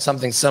that you had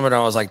something similar.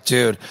 I was like,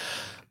 dude,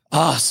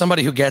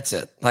 somebody who gets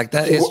it. Like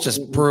that is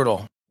just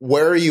brutal.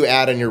 Where are you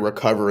at in your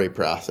recovery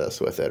process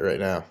with it right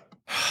now?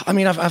 I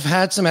mean, I've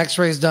had some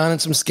x-rays done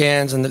and some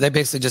scans, and they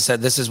basically just said,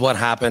 this is what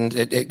happened.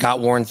 It got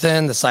worn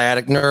thin. The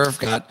sciatic nerve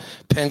got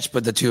pinched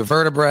with the 2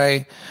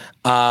 vertebrae.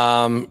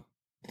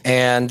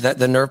 And that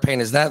the nerve pain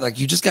is that, like,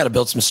 you just got to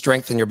build some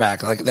strength in your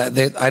back. Like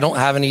that, I don't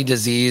have any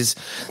disease.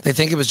 They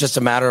think it was just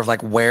a matter of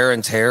like wear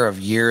and tear of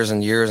years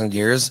and years and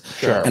years.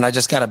 Sure. And I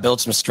just got to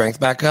build some strength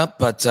back up.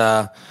 But,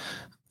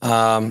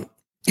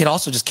 it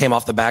also just came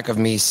off the back of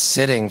me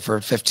sitting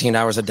for 15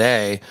 hours a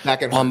day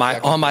on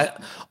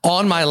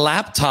my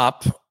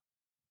laptop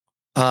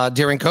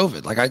during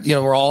COVID. Like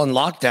we're all in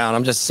lockdown.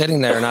 I'm just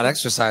sitting there not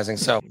exercising.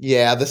 So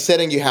yeah, the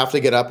sitting, you have to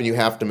get up and you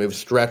have to move,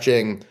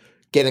 stretching,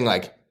 getting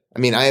like, I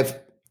mean, I have,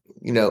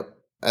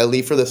 I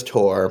leave for this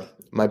tour.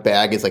 My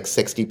bag is like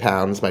 60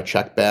 pounds, my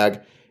check bag.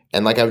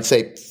 And like, I would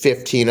say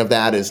 15 of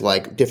that is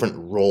like different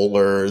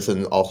rollers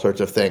and all sorts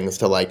of things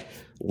to like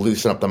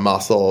loosen up the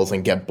muscles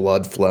and get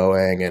blood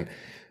flowing. And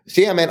so,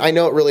 yeah, man, I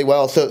know it really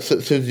well. So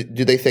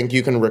do they think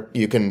you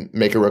can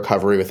make a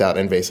recovery without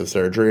invasive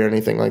surgery or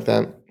anything like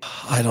that?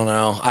 I don't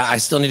know. I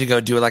still need to go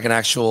do like an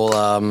actual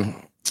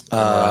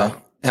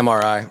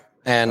MRI,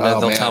 and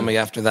they'll tell me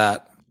after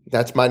that.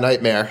 That's my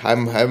nightmare.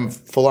 I'm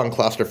full on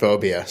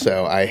claustrophobia,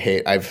 so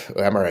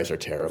MRIs are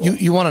terrible.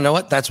 You want to know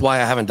what? That's why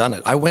I haven't done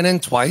it. I went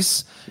in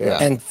twice,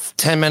 and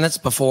 10 minutes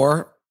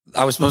before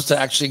I was supposed to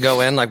actually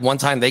go in, like one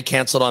time they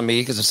canceled on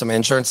me because of some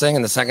insurance thing,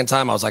 and the second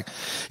time I was like,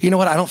 you know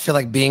what? I don't feel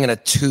like being in a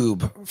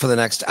tube for the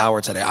next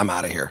hour today. I'm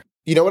out of here.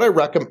 You know what I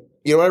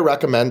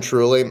recommend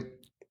truly,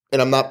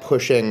 and I'm not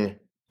pushing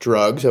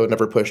drugs. I would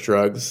never push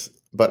drugs,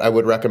 but I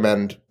would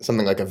recommend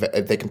something like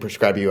if they can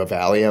prescribe you a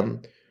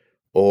Valium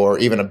or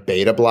even a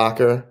beta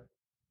blocker,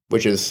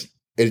 which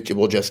it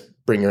will just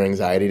bring your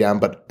anxiety down.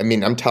 But I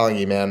mean, I'm telling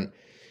you, man,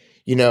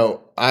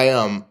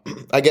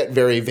 I get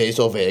very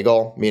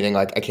vasovagal, meaning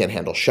like I can't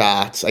handle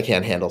shots. I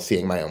can't handle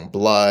seeing my own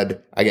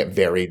blood. I get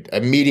very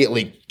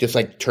immediately just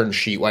like turn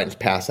sheet white and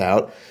pass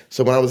out.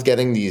 So when I was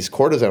getting these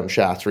cortisone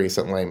shots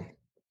recently,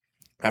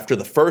 after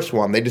the first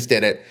one, they just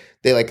did it.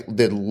 They like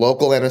did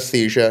local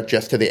anesthesia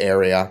just to the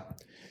area.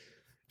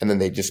 And then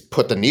they just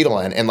put the needle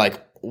in, and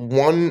like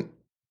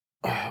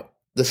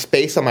the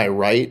space on my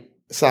right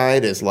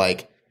side is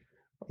like,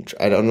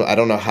 I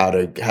don't know how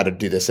to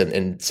do this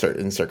in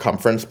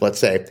circumference, but let's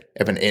say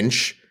of an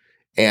inch,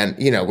 and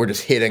we're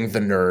just hitting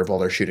the nerve while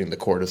they're shooting the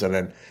cortisone,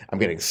 and I'm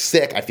getting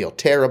sick. I feel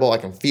terrible. I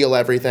can feel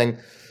everything.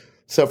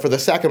 So for the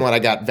second one, I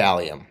got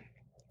Valium,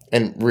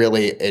 and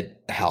really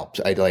it helped.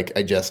 I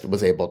just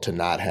was able to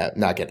not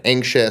get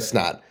anxious,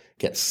 not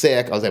get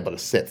sick. I was able to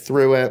sit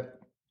through it,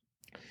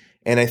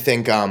 and I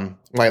think when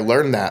I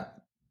learned that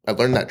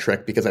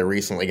trick because I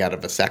recently got a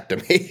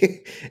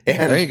vasectomy.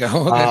 And there you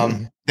go.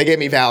 Okay. They gave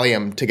me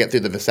Valium to get through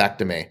the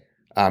vasectomy.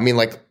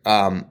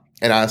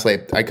 And honestly,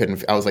 I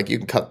couldn't. I was like, you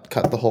can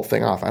cut the whole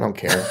thing off. I don't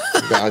care.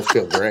 I just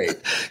feel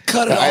great.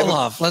 Cut it all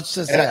off. Let's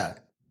just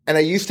And I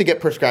used to get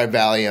prescribed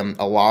Valium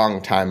a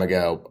long time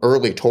ago,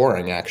 early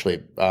touring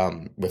actually,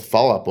 with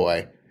Fall Out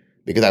Boy,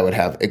 because I would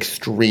have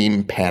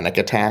extreme panic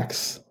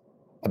attacks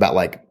about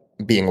like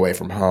being away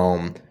from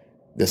home.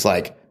 This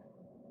like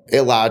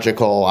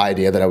illogical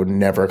idea that I would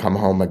never come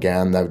home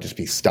again, that I would just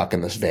be stuck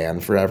in this van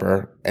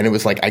forever. And it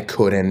was like I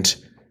couldn't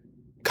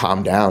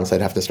calm down, so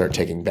I'd have to start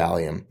taking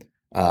Valium.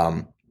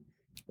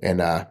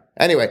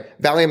 Anyway,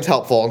 Valium's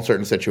helpful in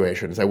certain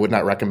situations. I would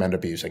not recommend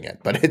abusing it,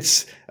 but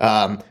it's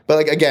but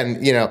like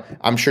again,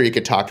 I'm sure you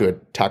could talk to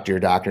your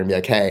doctor and be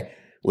like, hey,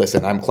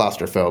 listen, I'm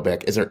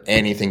claustrophobic. Is there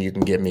anything you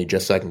can give me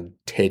just so I can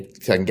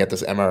get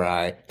this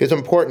MRI? Because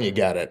it's important you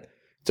get it.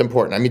 It's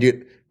important. I mean,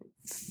 dude,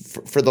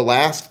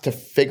 to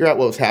figure out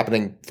what was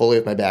happening fully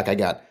with my back, I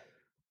got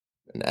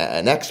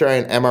an X-ray,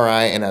 an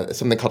MRI, and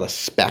something called a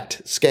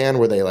SPECT scan,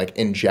 where they like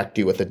inject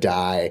you with a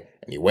dye,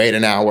 and you wait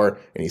an hour,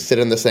 and you sit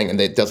in this thing, and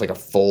it does like a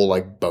full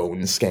like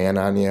bone scan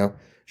on you.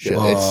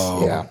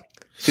 It's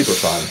super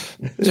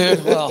fun,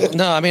 dude. Well,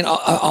 no, I mean,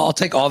 I'll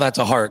take all that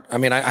to heart. I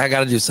mean, I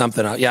got to do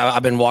something. Yeah,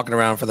 I've been walking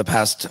around for the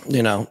past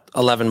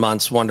 11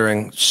 months,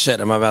 wondering, shit,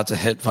 am I about to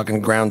hit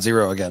fucking ground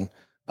zero again?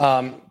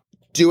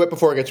 Do it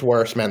before it gets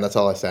worse, man. That's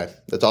all I say.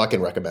 That's all I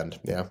can recommend.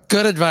 Yeah.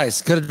 Good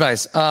advice.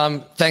 Thanks,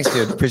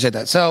 dude. Appreciate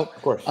that. So,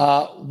 of course.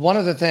 One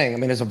other thing, I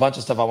mean, there's a bunch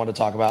of stuff I want to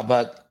talk about,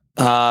 but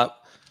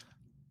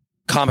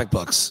comic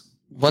books.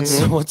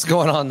 What's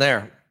going on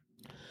there?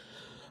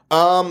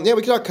 Yeah,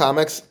 we can talk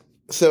comics.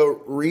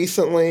 So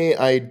recently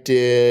I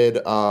did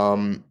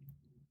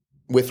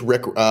with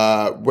Rick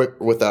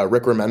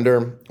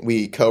Remender,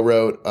 we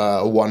co-wrote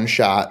a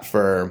one-shot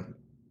for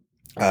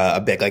a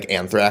big like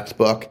Anthrax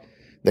book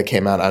that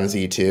came out on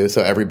Z2.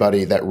 So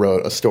everybody that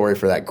wrote a story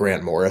for that,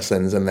 Grant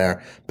Morrison's in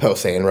there. Poe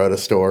Sane wrote a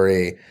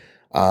story.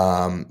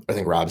 I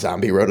think Rob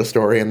Zombie wrote a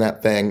story in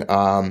that thing.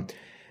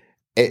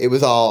 It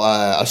was all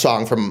a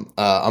song from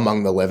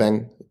Among the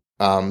Living.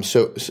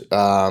 So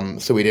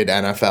we did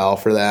NFL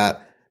for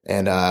that,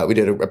 and we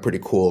did a pretty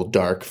cool,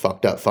 dark,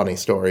 fucked up, funny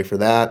story for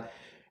that.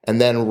 And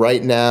then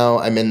right now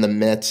I'm in the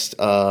midst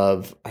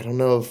of, I don't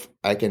know if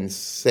I can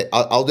say,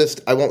 I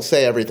won't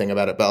say everything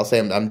about it, but I'll say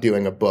I'm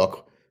doing a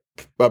book.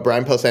 But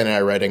Brian Posehn and I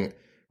are writing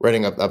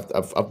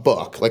a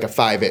book, like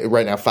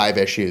right now 5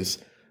 issues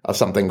of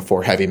something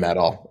for heavy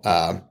metal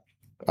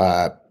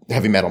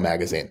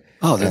magazine.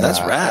 Oh, dude,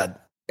 that's rad.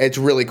 It's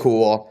really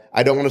cool.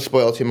 I don't want to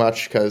spoil too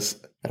much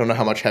because I don't know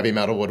how much heavy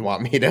metal would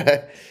want me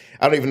to.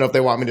 I don't even know if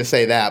they want me to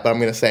say that, but I'm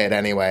going to say it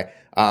anyway.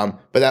 But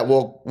that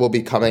will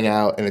be coming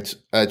out, and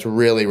it's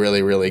really,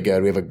 really, really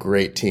good. We have a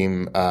great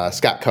team.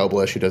 Scott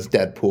Koblish, who does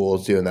Deadpool,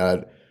 is doing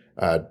that.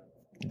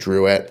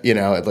 Drew it.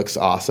 It looks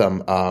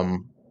awesome.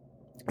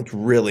 It's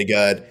really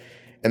good.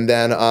 And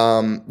then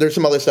there's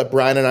some other stuff.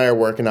 Brian and I are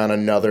working on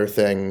another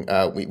thing.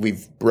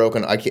 We've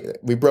broken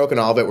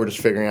all of it. We're just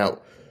figuring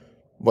out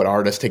what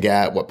artist to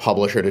get, what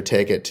publisher to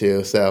take it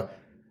to. So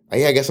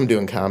I guess I'm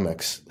doing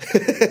comics.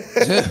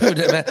 Dude,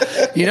 man.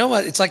 You know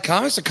what? It's like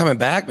comics are coming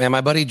back, man.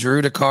 My buddy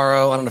Drew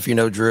DeCaro, I don't know if you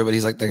know Drew, but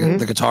he's like the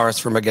guitarist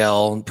for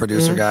Miguel,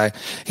 producer guy.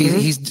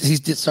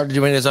 He's started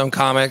doing his own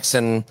comics,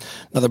 and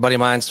another buddy of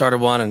mine started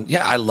one. And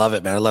yeah, I love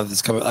it, man. I love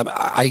this comic.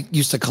 I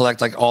used to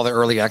collect like all the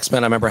early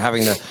X-Men. I remember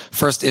having the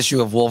first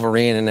issue of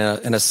Wolverine in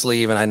a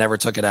sleeve, and I never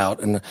took it out.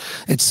 And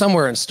it's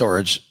somewhere in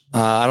storage.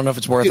 I don't know if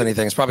it's worth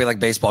anything. It's probably like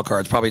baseball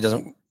cards. Probably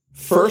doesn't.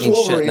 First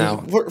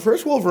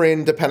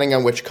Wolverine, depending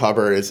on which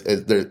cover is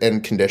in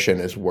condition,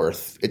 is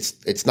worth.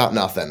 It's not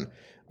nothing.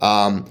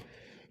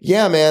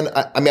 Yeah, man.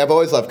 I mean, I've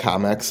always loved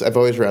comics. I've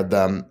always read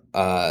them,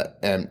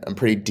 and I'm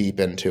pretty deep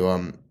into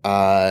them.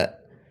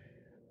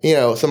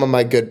 Some of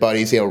my good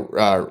buddies,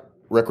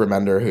 Rick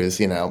Remender, who's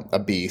a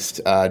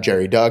beast,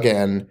 Jerry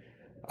Duggan,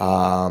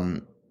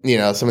 some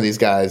of these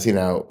guys,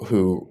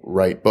 who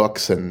write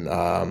books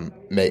and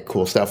make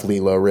cool stuff.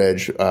 Lilo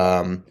Ridge,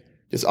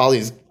 just all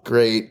these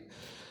great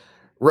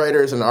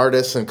writers and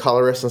artists and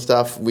colorists and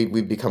stuff.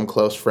 We've become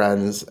close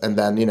friends. And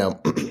then,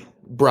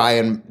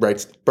 Brian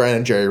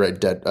and Jerry write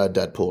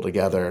Deadpool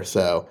together.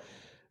 So,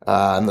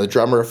 and the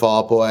drummer of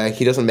Fall Out Boy,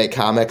 he doesn't make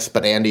comics,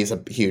 but Andy's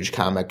a huge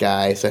comic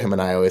guy. So him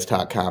and I always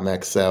talk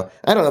comics. So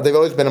I don't know. They've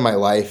always been in my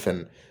life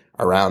and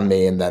around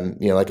me. And then,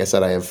 like I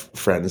said, I have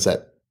friends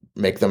that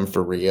make them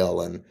for real.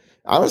 And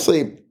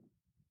honestly,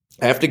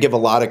 I have to give a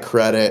lot of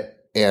credit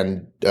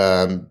and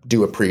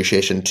due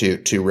appreciation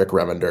to Rick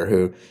Remender,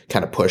 who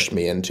kind of pushed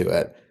me into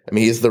it. I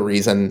mean, he's the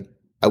reason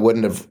I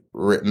wouldn't have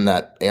written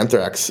that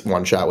Anthrax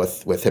one shot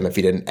with him if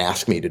he didn't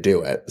ask me to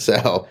do it.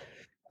 So,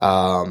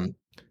 and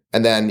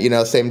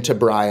then, same to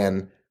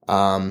Brian,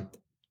 when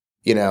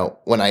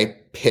I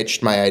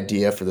pitched my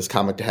idea for this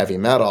comic to heavy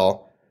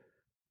metal,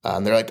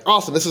 they're like,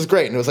 awesome, this is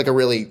great. And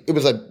it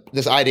was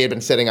this idea had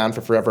been sitting on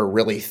for forever,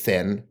 really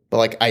thin, but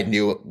like I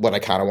knew what I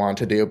kind of wanted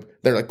to do.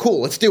 They're like,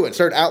 cool, let's do it.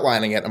 Start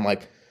outlining it. I'm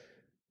like,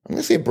 I'm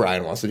going to see if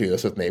Brian wants to do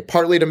this with me,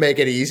 partly to make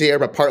it easier,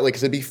 but partly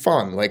because it'd be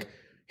fun. Like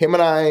Brian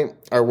and I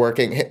are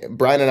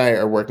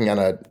working on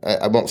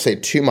I won't say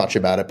too much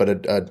about it, but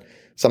a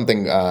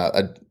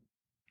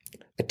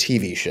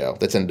TV show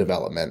that's in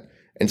development.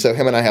 And so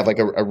him and I have like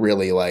a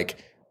really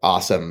like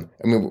awesome,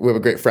 I mean, we have a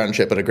great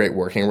friendship, but a great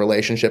working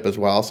relationship as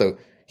well. So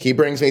he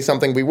brings me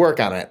something, we work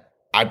on it.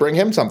 I bring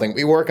him something,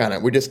 we work on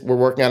it. We're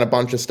working on a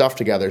bunch of stuff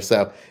together.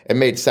 So it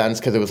made sense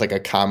because it was like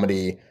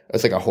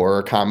a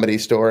horror comedy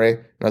story.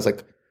 And I was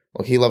like,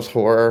 well, he loves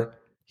horror.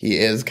 He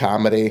is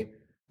comedy.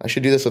 I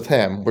should do this with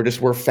him.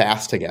 We're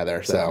fast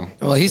together. So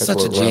well, he's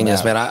such a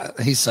genius, man.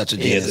 He's such a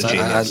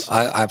genius.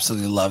 I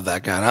absolutely love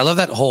that guy. And I love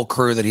that whole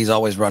crew that he's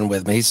always run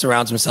with. Me, he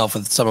surrounds himself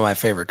with some of my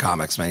favorite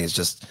comics, man. He's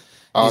just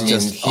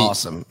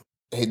awesome.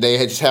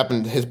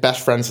 His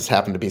best friends just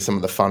happen to be some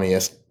of the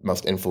funniest,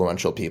 most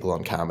influential people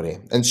in comedy,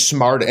 and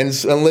smart and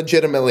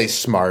legitimately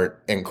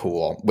smart and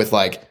cool, with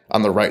like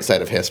on the right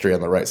side of history,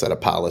 on the right side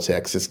of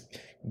politics, just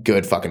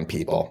good fucking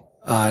people.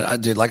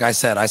 Dude, like I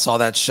said, I saw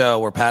that show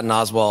where Patton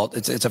Oswalt,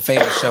 it's a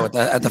famous show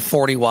at the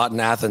 40 Watt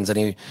in Athens,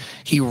 and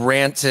he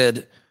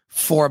ranted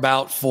for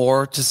about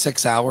 4 to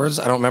 6 hours.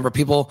 I don't remember.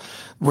 People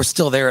were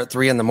still there at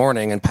 3 a.m,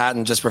 and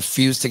Patton just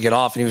refused to get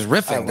off, and he was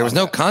riffing. There was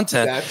no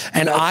content.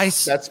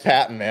 That's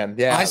Patton, man.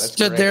 Yeah, I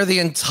stood there the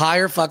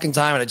entire fucking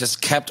time, and I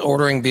just kept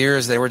ordering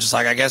beers. They were just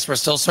like, I guess we're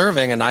still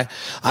serving. And I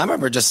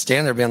remember just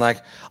standing there being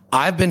like,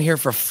 I've been here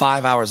for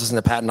 5 hours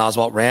listening to Patton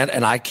Oswalt rant,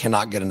 and I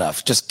cannot get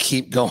enough. Just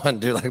keep going,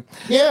 dude. Like,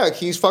 yeah,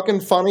 he's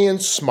fucking funny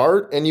and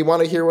smart, and you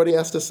want to hear what he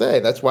has to say.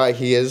 That's why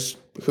he is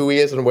who he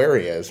is and where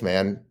he is,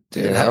 man.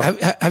 Dude,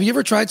 have you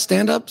ever tried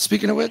stand-up?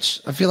 Speaking of which,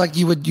 I feel like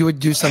you would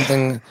do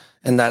something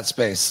in that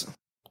space.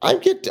 I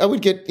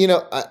would get,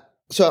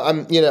 so I'm,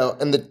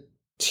 in the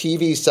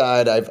TV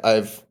side,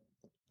 I've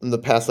in the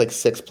past like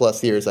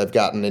 6+ years, I've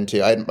gotten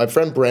into, my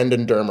friend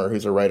Brendan Dermer,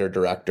 who's a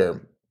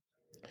writer-director,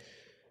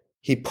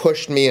 he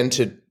pushed me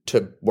into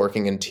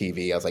working in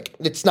TV. I was like,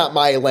 it's not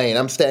my lane.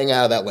 I'm staying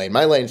out of that lane.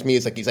 My lane's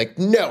music. He's like,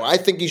 no, I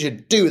think you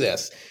should do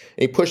this.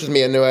 And he pushes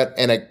me into it,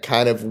 and it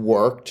kind of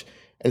worked.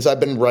 And so I've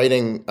been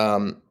writing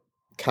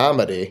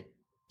comedy.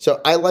 So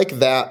I like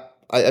that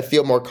I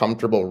feel more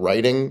comfortable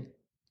writing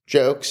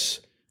jokes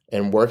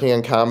and working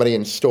on comedy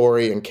and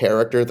story and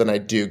character than I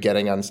do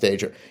getting on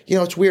stage.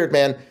 It's weird,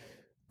 man.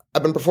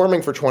 I've been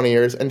performing for 20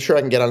 years, and sure, I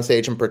can get on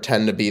stage and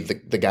pretend to be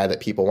the guy that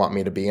people want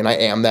me to be, and I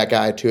am that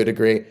guy to a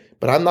degree,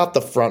 but I'm not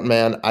the front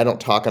man. I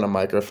don't talk on a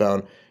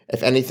microphone.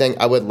 If anything,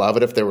 I would love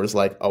it if there was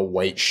like a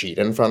white sheet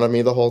in front of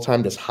me the whole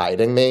time just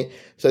hiding me.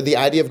 So the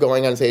idea of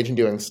going on stage and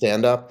doing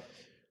stand-up,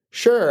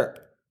 sure,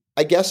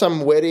 I guess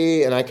I'm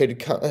witty, and I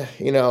could,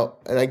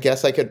 and I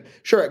guess I could,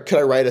 sure, could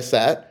I write a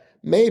set?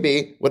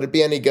 Maybe. Would it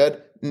be any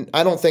good?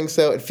 I don't think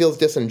so. It feels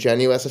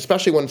disingenuous,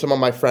 especially when some of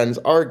my friends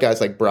are guys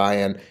like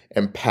Brian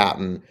and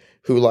Patton,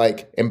 who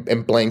like,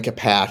 and Blaine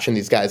Capatch, and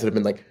these guys that have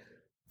been like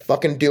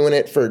fucking doing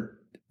it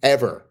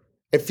forever.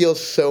 It feels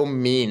so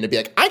mean to be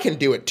like, I can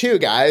do it too,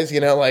 guys.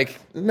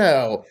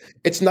 No.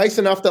 It's nice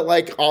enough that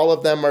like all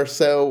of them are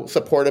so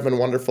supportive and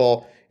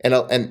wonderful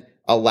and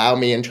allow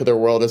me into their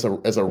world as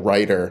a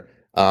writer,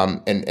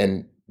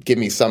 and give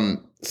me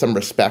some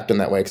respect in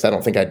that way, because I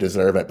don't think I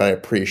deserve it, but I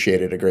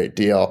appreciate it a great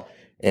deal.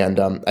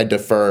 And I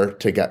defer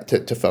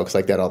to folks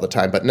like that all the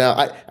time. But no,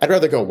 I'd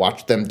rather go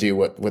watch them do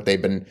what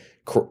they've been,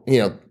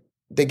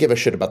 they give a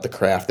shit about the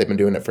craft. They've been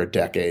doing it for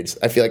decades.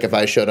 I feel like if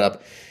I showed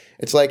up,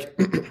 it's like,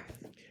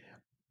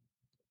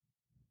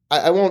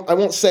 I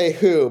won't say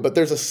who, but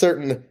there's a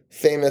certain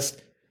famous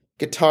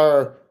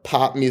guitar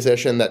pop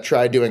musician that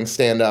tried doing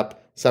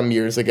stand-up some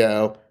years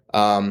ago.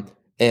 And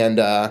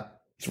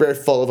he's very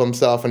full of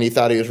himself, and he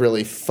thought he was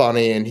really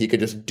funny and he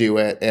could just do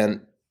it. And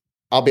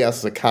I'll be honest,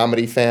 as a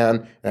comedy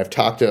fan, and I've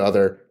talked to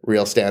other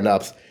real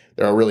stand-ups,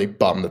 they're really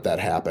bummed that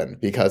happened,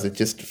 because it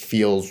just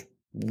feels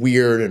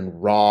weird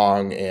and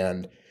wrong,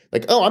 and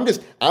like, oh,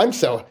 I'm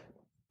so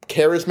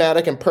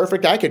charismatic and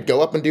perfect, I could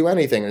go up and do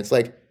anything. And it's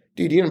like,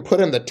 dude, you didn't put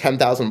in the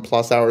 10,000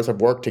 plus hours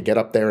of work to get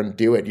up there and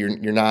do it.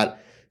 You're not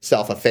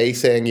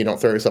self-effacing. You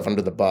don't throw yourself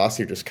under the bus.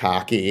 You're just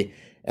cocky.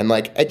 And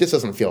like, it just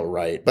doesn't feel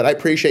right. But I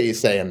appreciate you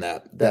saying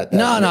that.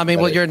 No. I mean,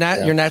 well, you're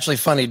naturally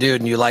funny,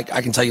 dude, and I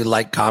can tell you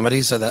like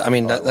comedy. So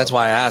that's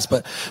why I asked.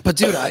 But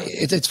dude,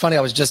 it's funny.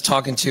 I was just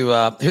talking to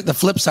the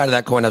flip side of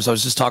that coin. I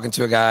was just talking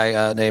to a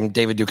guy named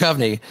David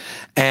Duchovny,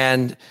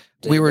 and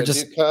we were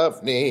just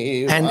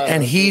Duchovny,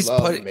 and he's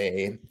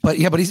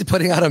but he's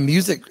putting out a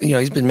music.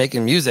 He's been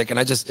making music, and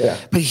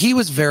but he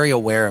was very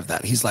aware of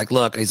that. He's like,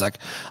 look,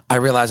 I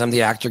realize I'm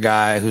the actor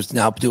guy who's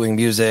now doing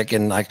music,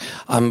 and like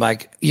I'm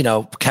like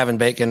Kevin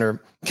Bacon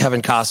or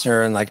Kevin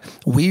Costner,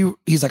 and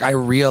he's like, I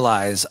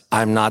realize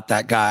I'm not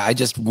that guy. I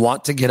just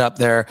want to get up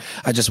there.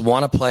 I just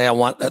want to play. I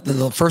want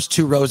the first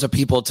two rows of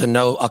people to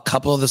know a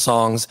couple of the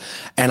songs,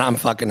 and I'm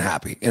fucking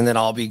happy, and then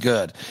I'll be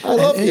good. I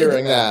love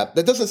hearing that.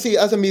 That doesn't see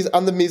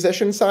on the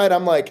musician side.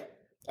 I'm like,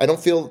 I don't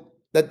feel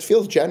that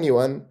feels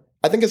genuine.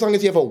 I think as long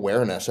as you have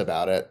awareness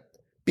about it,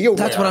 be aware.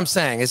 That's what I'm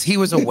saying. Is he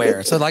was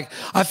aware. So like,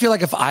 I feel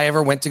like if I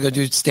ever went to go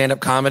do stand up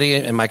comedy,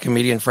 and my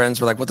comedian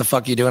friends were like, "What the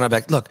fuck are you doing?" I'd be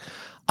like, "Look,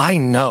 I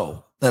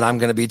know that I'm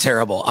going to be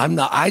terrible. I'm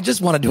not, I just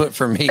want to do it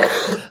for me."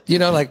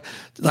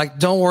 Like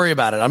don't worry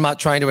about it. I'm not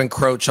trying to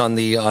encroach on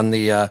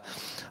the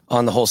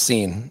whole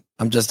scene.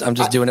 I'm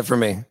just doing it for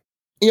me.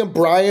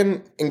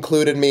 Brian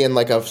included me in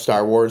like a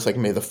Star Wars, like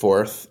May the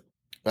 4th,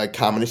 like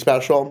comedy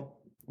special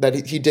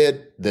that he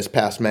did this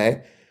past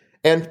May.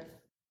 And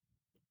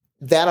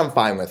that I'm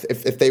fine with.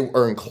 If they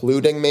are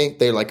including me,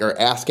 they like are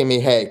asking me,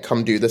 "Hey,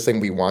 come do this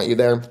thing. We want you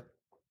there."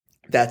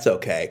 That's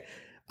okay.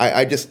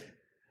 I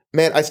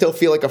still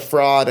feel like a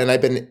fraud, and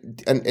I've been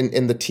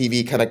in the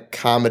TV kind of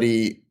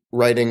comedy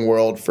writing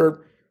world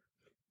for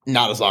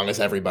not as long as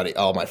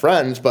all my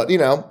friends, but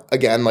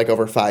again, like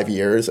over 5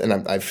 years,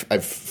 and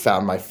I've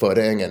found my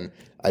footing, and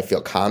I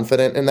feel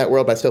confident in that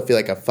world. But I still feel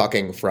like a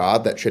fucking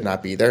fraud that should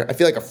not be there. I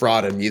feel like a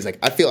fraud in music.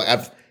 I feel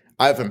like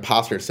I have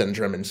imposter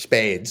syndrome in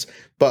spades,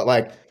 but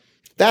like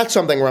that's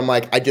something where I'm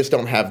like, I just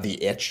don't have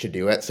the itch to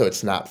do it, so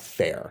it's not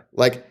fair.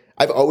 Like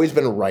I've always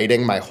been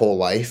writing my whole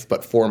life,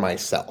 but for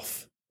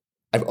myself.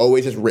 I've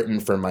always just written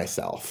for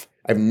myself.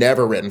 I've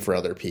never written for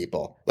other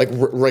people. Like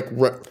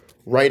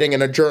writing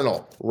in a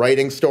journal,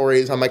 writing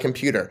stories on my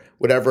computer,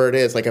 whatever it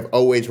is. Like I've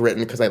always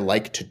written because I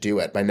like to do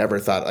it. I never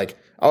thought like,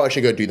 oh, I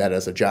should go do that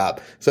as a job.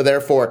 So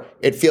therefore,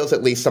 it feels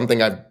at least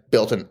something I've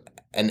built an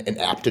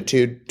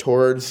aptitude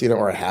towards,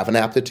 or I have an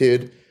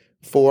aptitude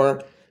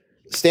for.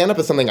 Stand-up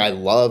is something I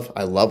love.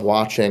 I love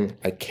watching.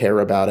 I care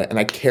about it. And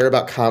I care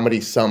about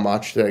comedy so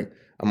much that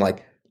I'm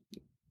like,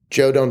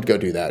 Joe, don't go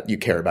do that. You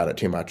care about it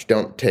too much.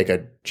 Don't take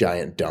a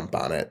giant dump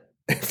on it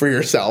for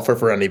yourself or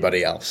for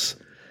anybody else.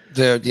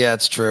 Dude, yeah,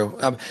 it's true.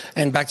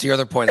 And back to your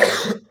other point,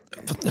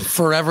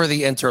 forever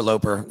the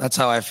interloper. That's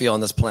how I feel on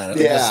this planet.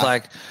 Yeah. It's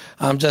like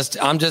I'm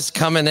just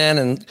coming in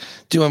and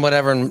doing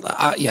whatever. And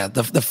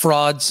the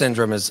fraud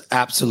syndrome is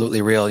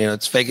absolutely real.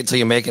 It's fake it till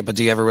you make it, but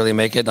do you ever really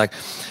make it? Like,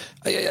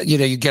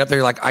 you get up there,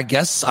 you're like, I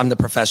guess I'm the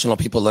professional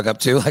people look up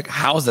to. Like,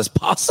 how is this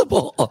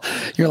possible?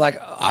 You're like,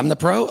 I'm the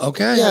pro?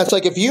 Okay. Yeah, it's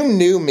like if you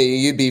knew me,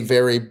 you'd be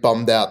very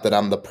bummed out that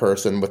I'm the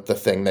person with the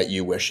thing that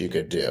you wish you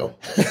could do.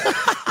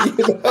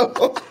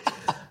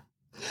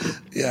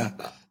 Yeah.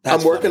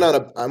 I'm working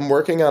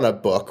on a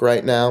book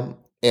right now,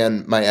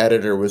 and my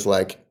editor was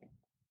like,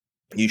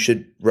 you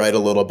should write a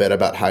little bit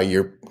about how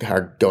you're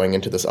going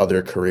into this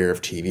other career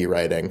of TV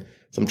writing.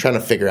 So I'm trying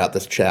to figure out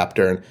this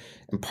chapter.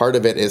 And part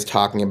of it is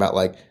talking about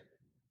like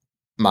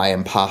my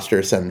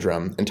imposter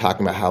syndrome and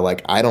talking about how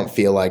like I don't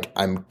feel like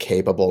I'm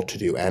capable to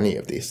do any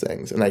of these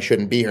things and I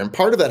shouldn't be here. And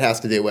part of that has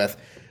to do with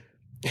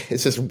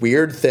it's this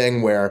weird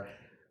thing where,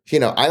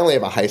 I only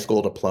have a high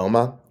school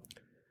diploma.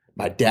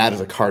 My dad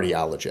is a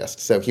cardiologist.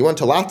 So he went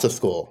to lots of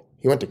school.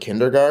 He went to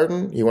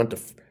kindergarten. He went to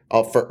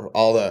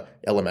all the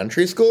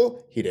elementary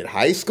school. He did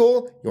high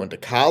school. He went to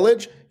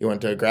college. He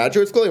went to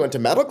graduate school. He went to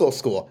medical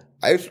school.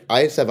 I used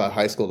to have a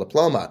high school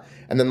diploma.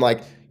 And then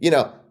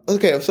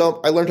okay,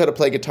 so I learned how to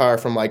play guitar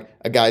from like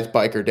a guy's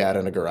biker dad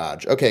in a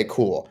garage. Okay,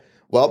 cool.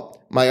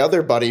 Well, my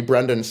other buddy,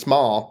 Brendan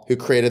Small, who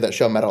created that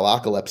show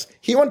Metalocalypse,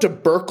 he went to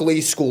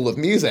Berklee School of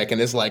Music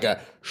and is like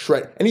a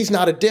shred. And he's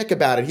not a dick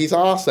about it. He's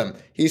awesome.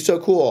 He's so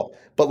cool.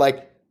 But I'm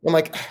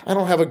like, I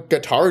don't have a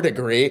guitar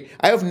degree.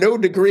 I have no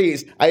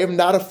degrees. I am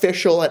not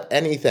official at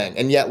anything.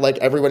 And yet,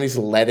 everybody's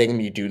letting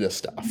me do this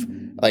stuff.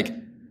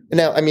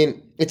 Now, I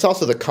mean, it's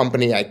also the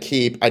company I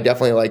keep. I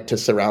definitely like to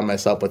surround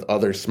myself with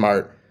other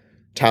smart,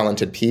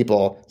 talented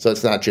people. So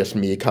it's not just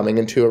me coming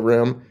into a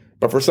room.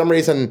 But for some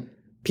reason,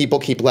 people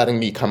keep letting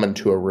me come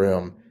into a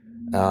room.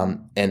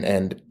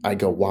 And I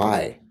go,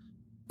 why?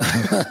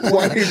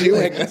 Why are you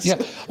doing this?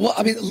 Yeah. Well,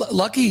 I mean,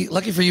 lucky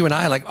for you and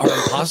I,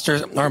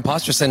 our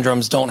imposter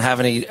syndromes don't have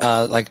any,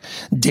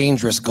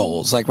 dangerous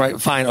goals.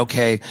 Right. Fine.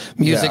 Okay.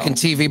 Music and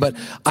TV. But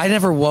I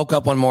never woke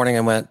up one morning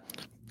and went,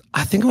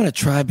 I think I'm going to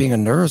try being a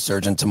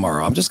neurosurgeon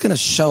tomorrow. I'm just going to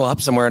show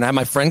up somewhere and have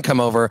my friend come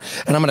over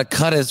and I'm going to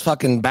cut his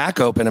fucking back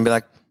open and be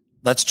like,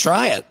 let's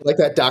try it. Like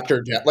that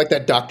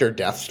Dr.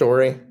 Death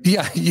story.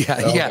 Yeah.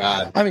 Oh,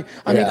 God. I mean,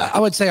 I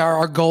would say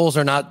our goals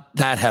are not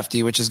that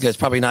hefty, which is good. It's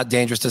probably not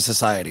dangerous to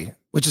society,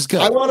 which is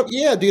good. I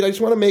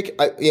just want to make,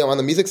 on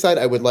the music side,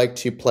 I would like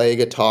to play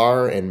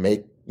guitar and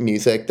make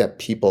music that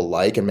people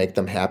like and make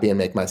them happy and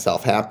make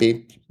myself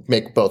happy,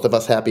 make both of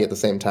us happy at the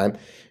same time.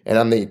 And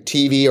on the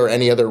TV or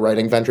any other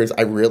writing ventures,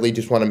 I really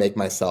just want to make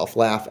myself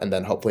laugh and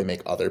then hopefully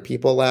make other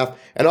people laugh.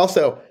 And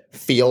also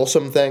feel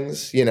some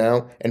things,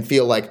 and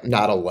feel like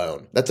not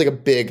alone. That's like a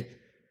big,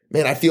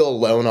 man, I feel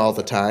alone all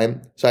the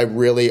time. So I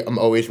really am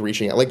always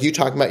reaching out. Like you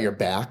talking about your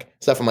back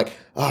stuff, I'm like,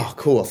 oh,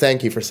 cool.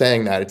 Thank you for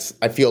saying that.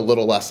 I feel a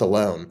little less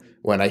alone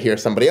when I hear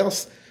somebody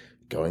else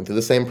going through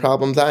the same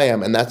problems I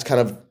am. And that's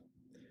kind of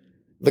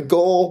the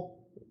goal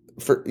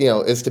for,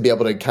 is to be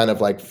able to kind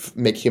of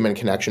make human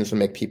connections and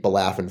make people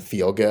laugh and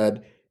feel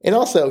good. And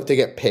also to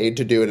get paid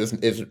to do it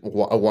is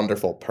a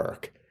wonderful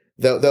perk.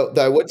 Though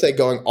I would say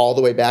going all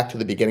the way back to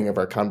the beginning of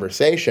our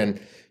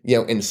conversation,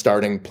 in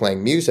starting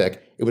playing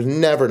music, it was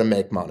never to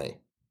make money.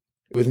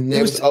 It was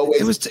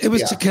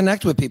to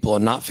connect with people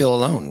and not feel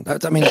alone.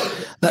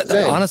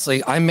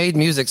 Honestly, I made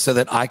music so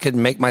that I could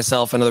make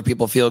myself and other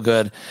people feel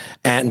good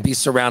and be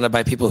surrounded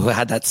by people who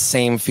had that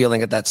same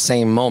feeling at that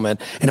same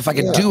moment. And if I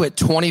could do it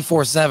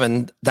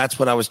 24/7, that's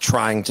what I was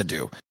trying to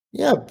do.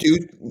 Yeah,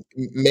 dude,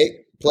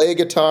 play a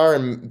guitar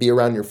and be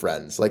around your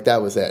friends.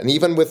 That was it. And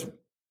even with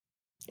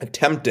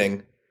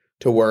attempting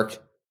to work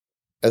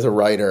as a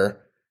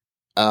writer,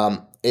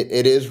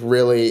 it is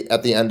really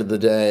at the end of the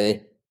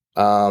day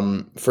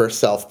for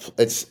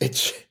it's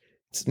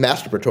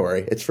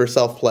masturbatory. It's for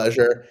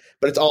self-pleasure,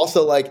 but it's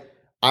also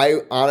I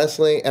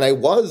honestly, and I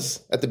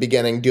was at the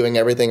beginning doing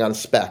everything on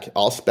spec,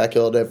 all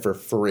speculative for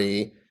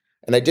free.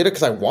 And I did it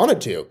because I wanted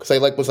to, because I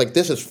was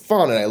this is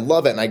fun and I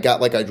love it. And I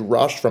got a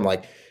rush from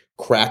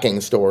cracking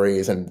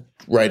stories and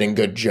writing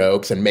good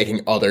jokes and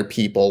making other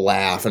people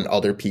laugh and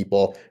other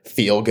people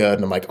feel good.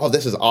 And I'm like, oh,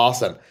 this is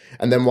awesome.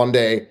 And then one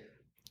day,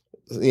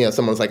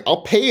 someone was like,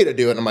 I'll pay you to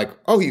do it. And I'm like,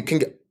 oh, you can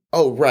get,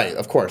 oh, right.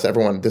 Of course.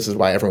 This is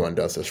why everyone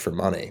does this for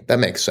money. That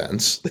makes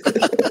sense.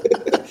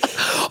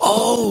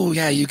 Oh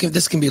yeah.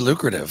 This can be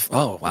lucrative.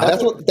 Oh wow.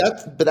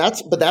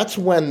 That's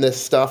when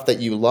this stuff that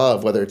you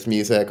love, whether it's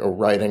music or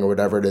writing or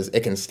whatever it is,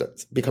 it can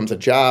becomes a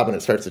job and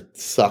it starts to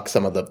suck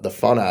some of the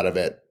fun out of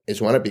it. Is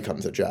when it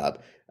becomes a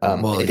job.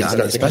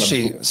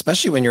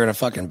 Especially when you're in a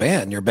fucking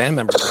band. Your band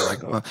members are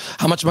like,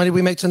 how much money do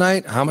we make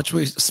tonight? How much are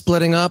we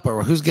splitting up?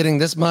 Or who's getting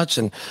this much?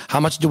 And how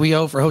much do we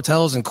owe for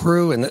hotels and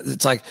crew? And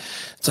it's like,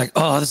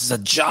 oh, this is a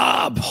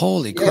job.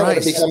 Holy Christ. When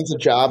it becomes a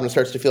job and it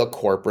starts to feel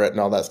corporate and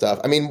all that stuff.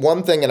 I mean,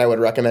 one thing that I would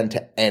recommend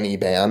to any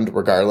band,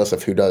 regardless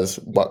of who does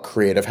what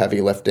creative heavy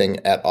lifting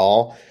at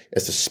all,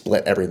 is to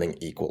split everything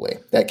equally.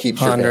 That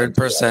keeps 100%.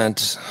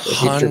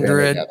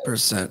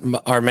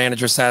 100%. Our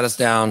manager sat us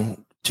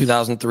down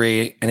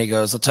 2003, and he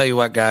goes, I'll tell you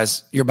what,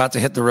 guys, you're about to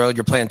hit the road.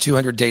 You're playing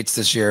 200 dates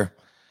this year,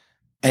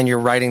 and you're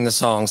writing the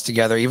songs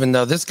together, even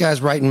though this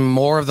guy's writing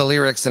more of the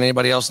lyrics than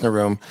anybody else in the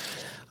room.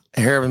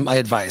 Here's my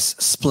advice.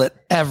 Split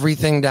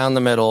everything down the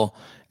middle,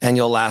 and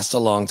you'll last a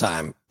long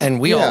time. And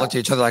we all looked at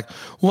each other like,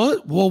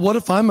 what? Well, what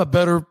if I'm a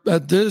better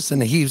at this?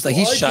 And he was like,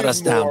 he shut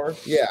us down.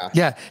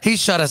 Yeah, he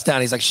shut us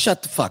down. He's like,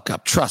 shut the fuck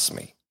up. Trust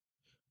me.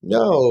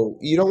 No,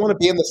 you don't want to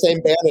be in the same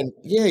band. And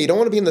you don't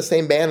want to be in the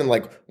same band and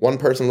one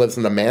person lives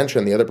in a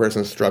mansion, the other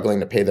person's struggling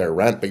to pay their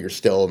rent, but you're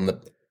still in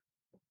the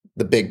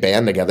the big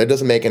band together. It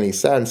doesn't make any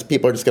sense.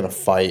 People are just going to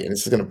fight, and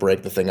it's just going to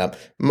break the thing up.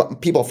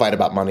 People fight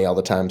about money all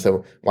the time,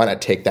 so why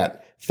not take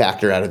that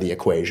factor out of the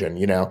equation,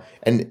 you know?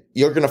 And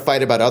you're going to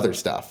fight about other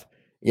stuff.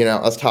 You know,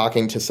 I was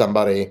talking to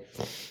somebody,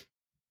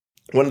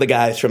 one of the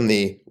guys from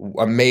the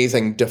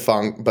amazing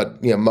defunct, but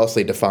you know,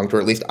 mostly defunct, or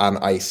at least on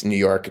ice, New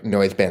York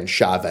noise band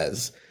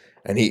Chavez.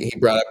 And he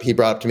brought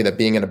up to me that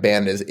being in a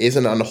band is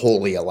an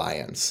unholy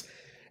alliance.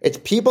 It's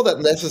people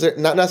that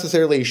not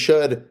necessarily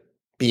should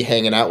be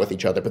hanging out with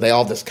each other, but they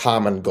all have this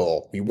common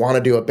goal. We want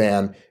to do a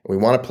band, and we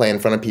want to play in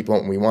front of people,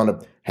 and we want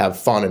to have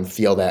fun and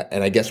feel that.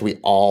 And I guess we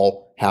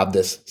all have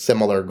this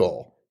similar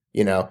goal.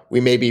 You know,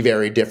 we may be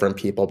very different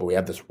people, but we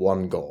have this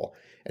one goal.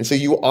 And so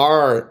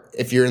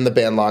if you're in the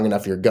band long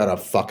enough, you're gonna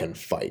fucking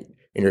fight,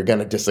 and you're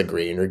gonna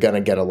disagree, and you're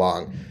gonna get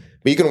along.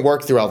 But you can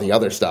work through all the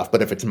other stuff.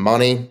 But if it's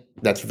money,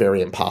 that's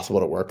very impossible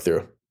to work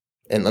through.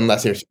 And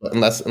unless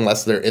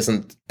there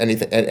isn't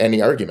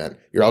any argument,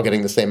 you're all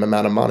getting the same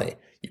amount of money.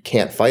 You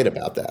can't fight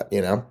about that,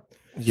 you know?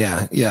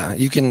 Yeah.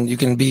 You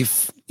can be,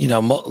 you know,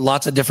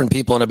 lots of different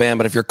people in a band,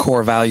 but if your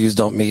core values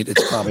don't meet,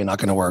 it's probably not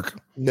going to work.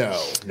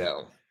 No.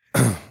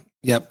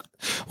 Yep.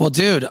 Well,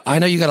 dude, I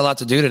know you got a lot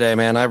to do today,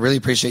 man. I really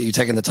appreciate you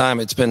taking the time.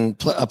 It's been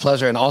a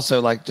pleasure. And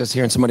also like just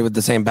hearing somebody with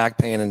the same back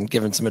pain and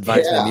giving some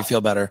advice made me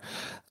feel better.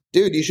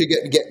 Dude, you should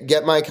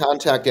get my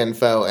contact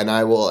info, and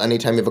I will,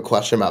 anytime you have a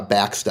question about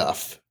back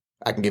stuff,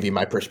 I can give you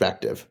my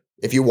perspective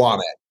if you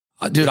want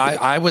it. Dude,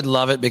 I would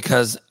love it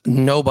because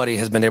nobody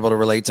has been able to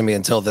relate to me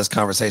until this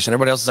conversation.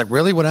 Everybody else is like,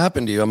 really? What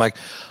happened to you? I'm like,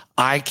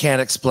 I can't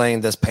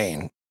explain this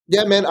pain.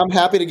 Yeah, man, I'm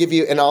happy to give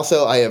you. And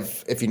also I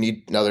have, if you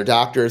need other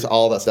doctors,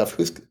 all that stuff.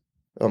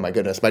 Oh my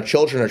goodness. My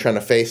children are trying to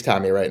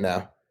FaceTime me right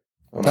now.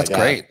 Oh my That's God.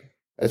 great.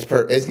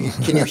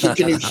 Can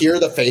you hear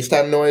the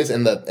FaceTime noise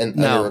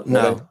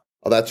No.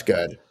 Oh, that's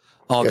good.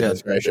 All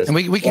Goodness good. gracious. And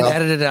we can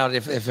edit it out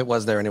if it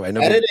was there anyway. No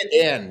edit it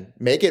in.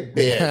 Make it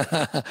big.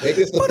 Make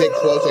this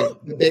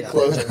the big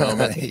closing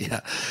moment.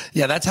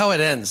 Yeah, that's how it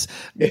ends.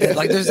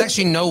 Like there's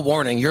actually no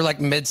warning. You're like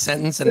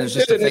mid-sentence and there's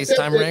just a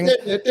FaceTime ring.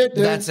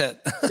 That's it.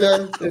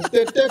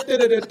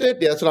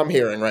 Yeah, that's what I'm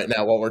hearing right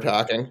now while we're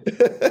talking.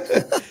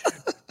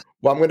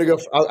 Well, I'm going to go.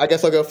 I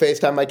guess I'll go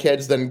FaceTime my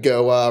kids, then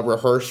go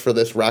rehearse for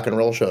this rock and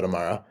roll show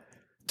tomorrow.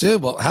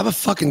 Dude, well, have a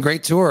fucking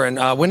great tour. And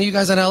when are you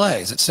guys in LA?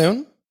 Is it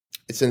soon?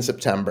 It's in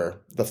September,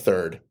 the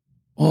 3rd.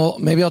 Well,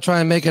 maybe I'll try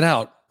and make it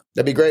out.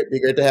 That'd be great. Be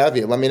great to have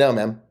you. Let me know,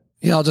 man.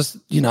 Yeah, I'll just,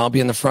 I'll be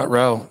in the front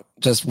row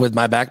just with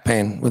my back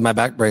pain, with my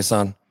back brace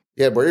on.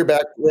 Yeah, wear your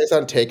back brace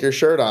on, take your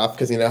shirt off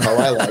because you know how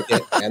I like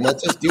it. And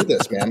let's just do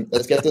this, man.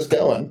 Let's get this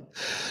going.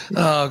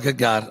 Oh, good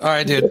God. All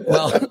right, dude.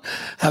 Well,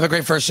 have a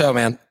great first show,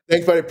 man.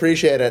 Thanks, buddy.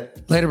 Appreciate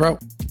it. Later, bro.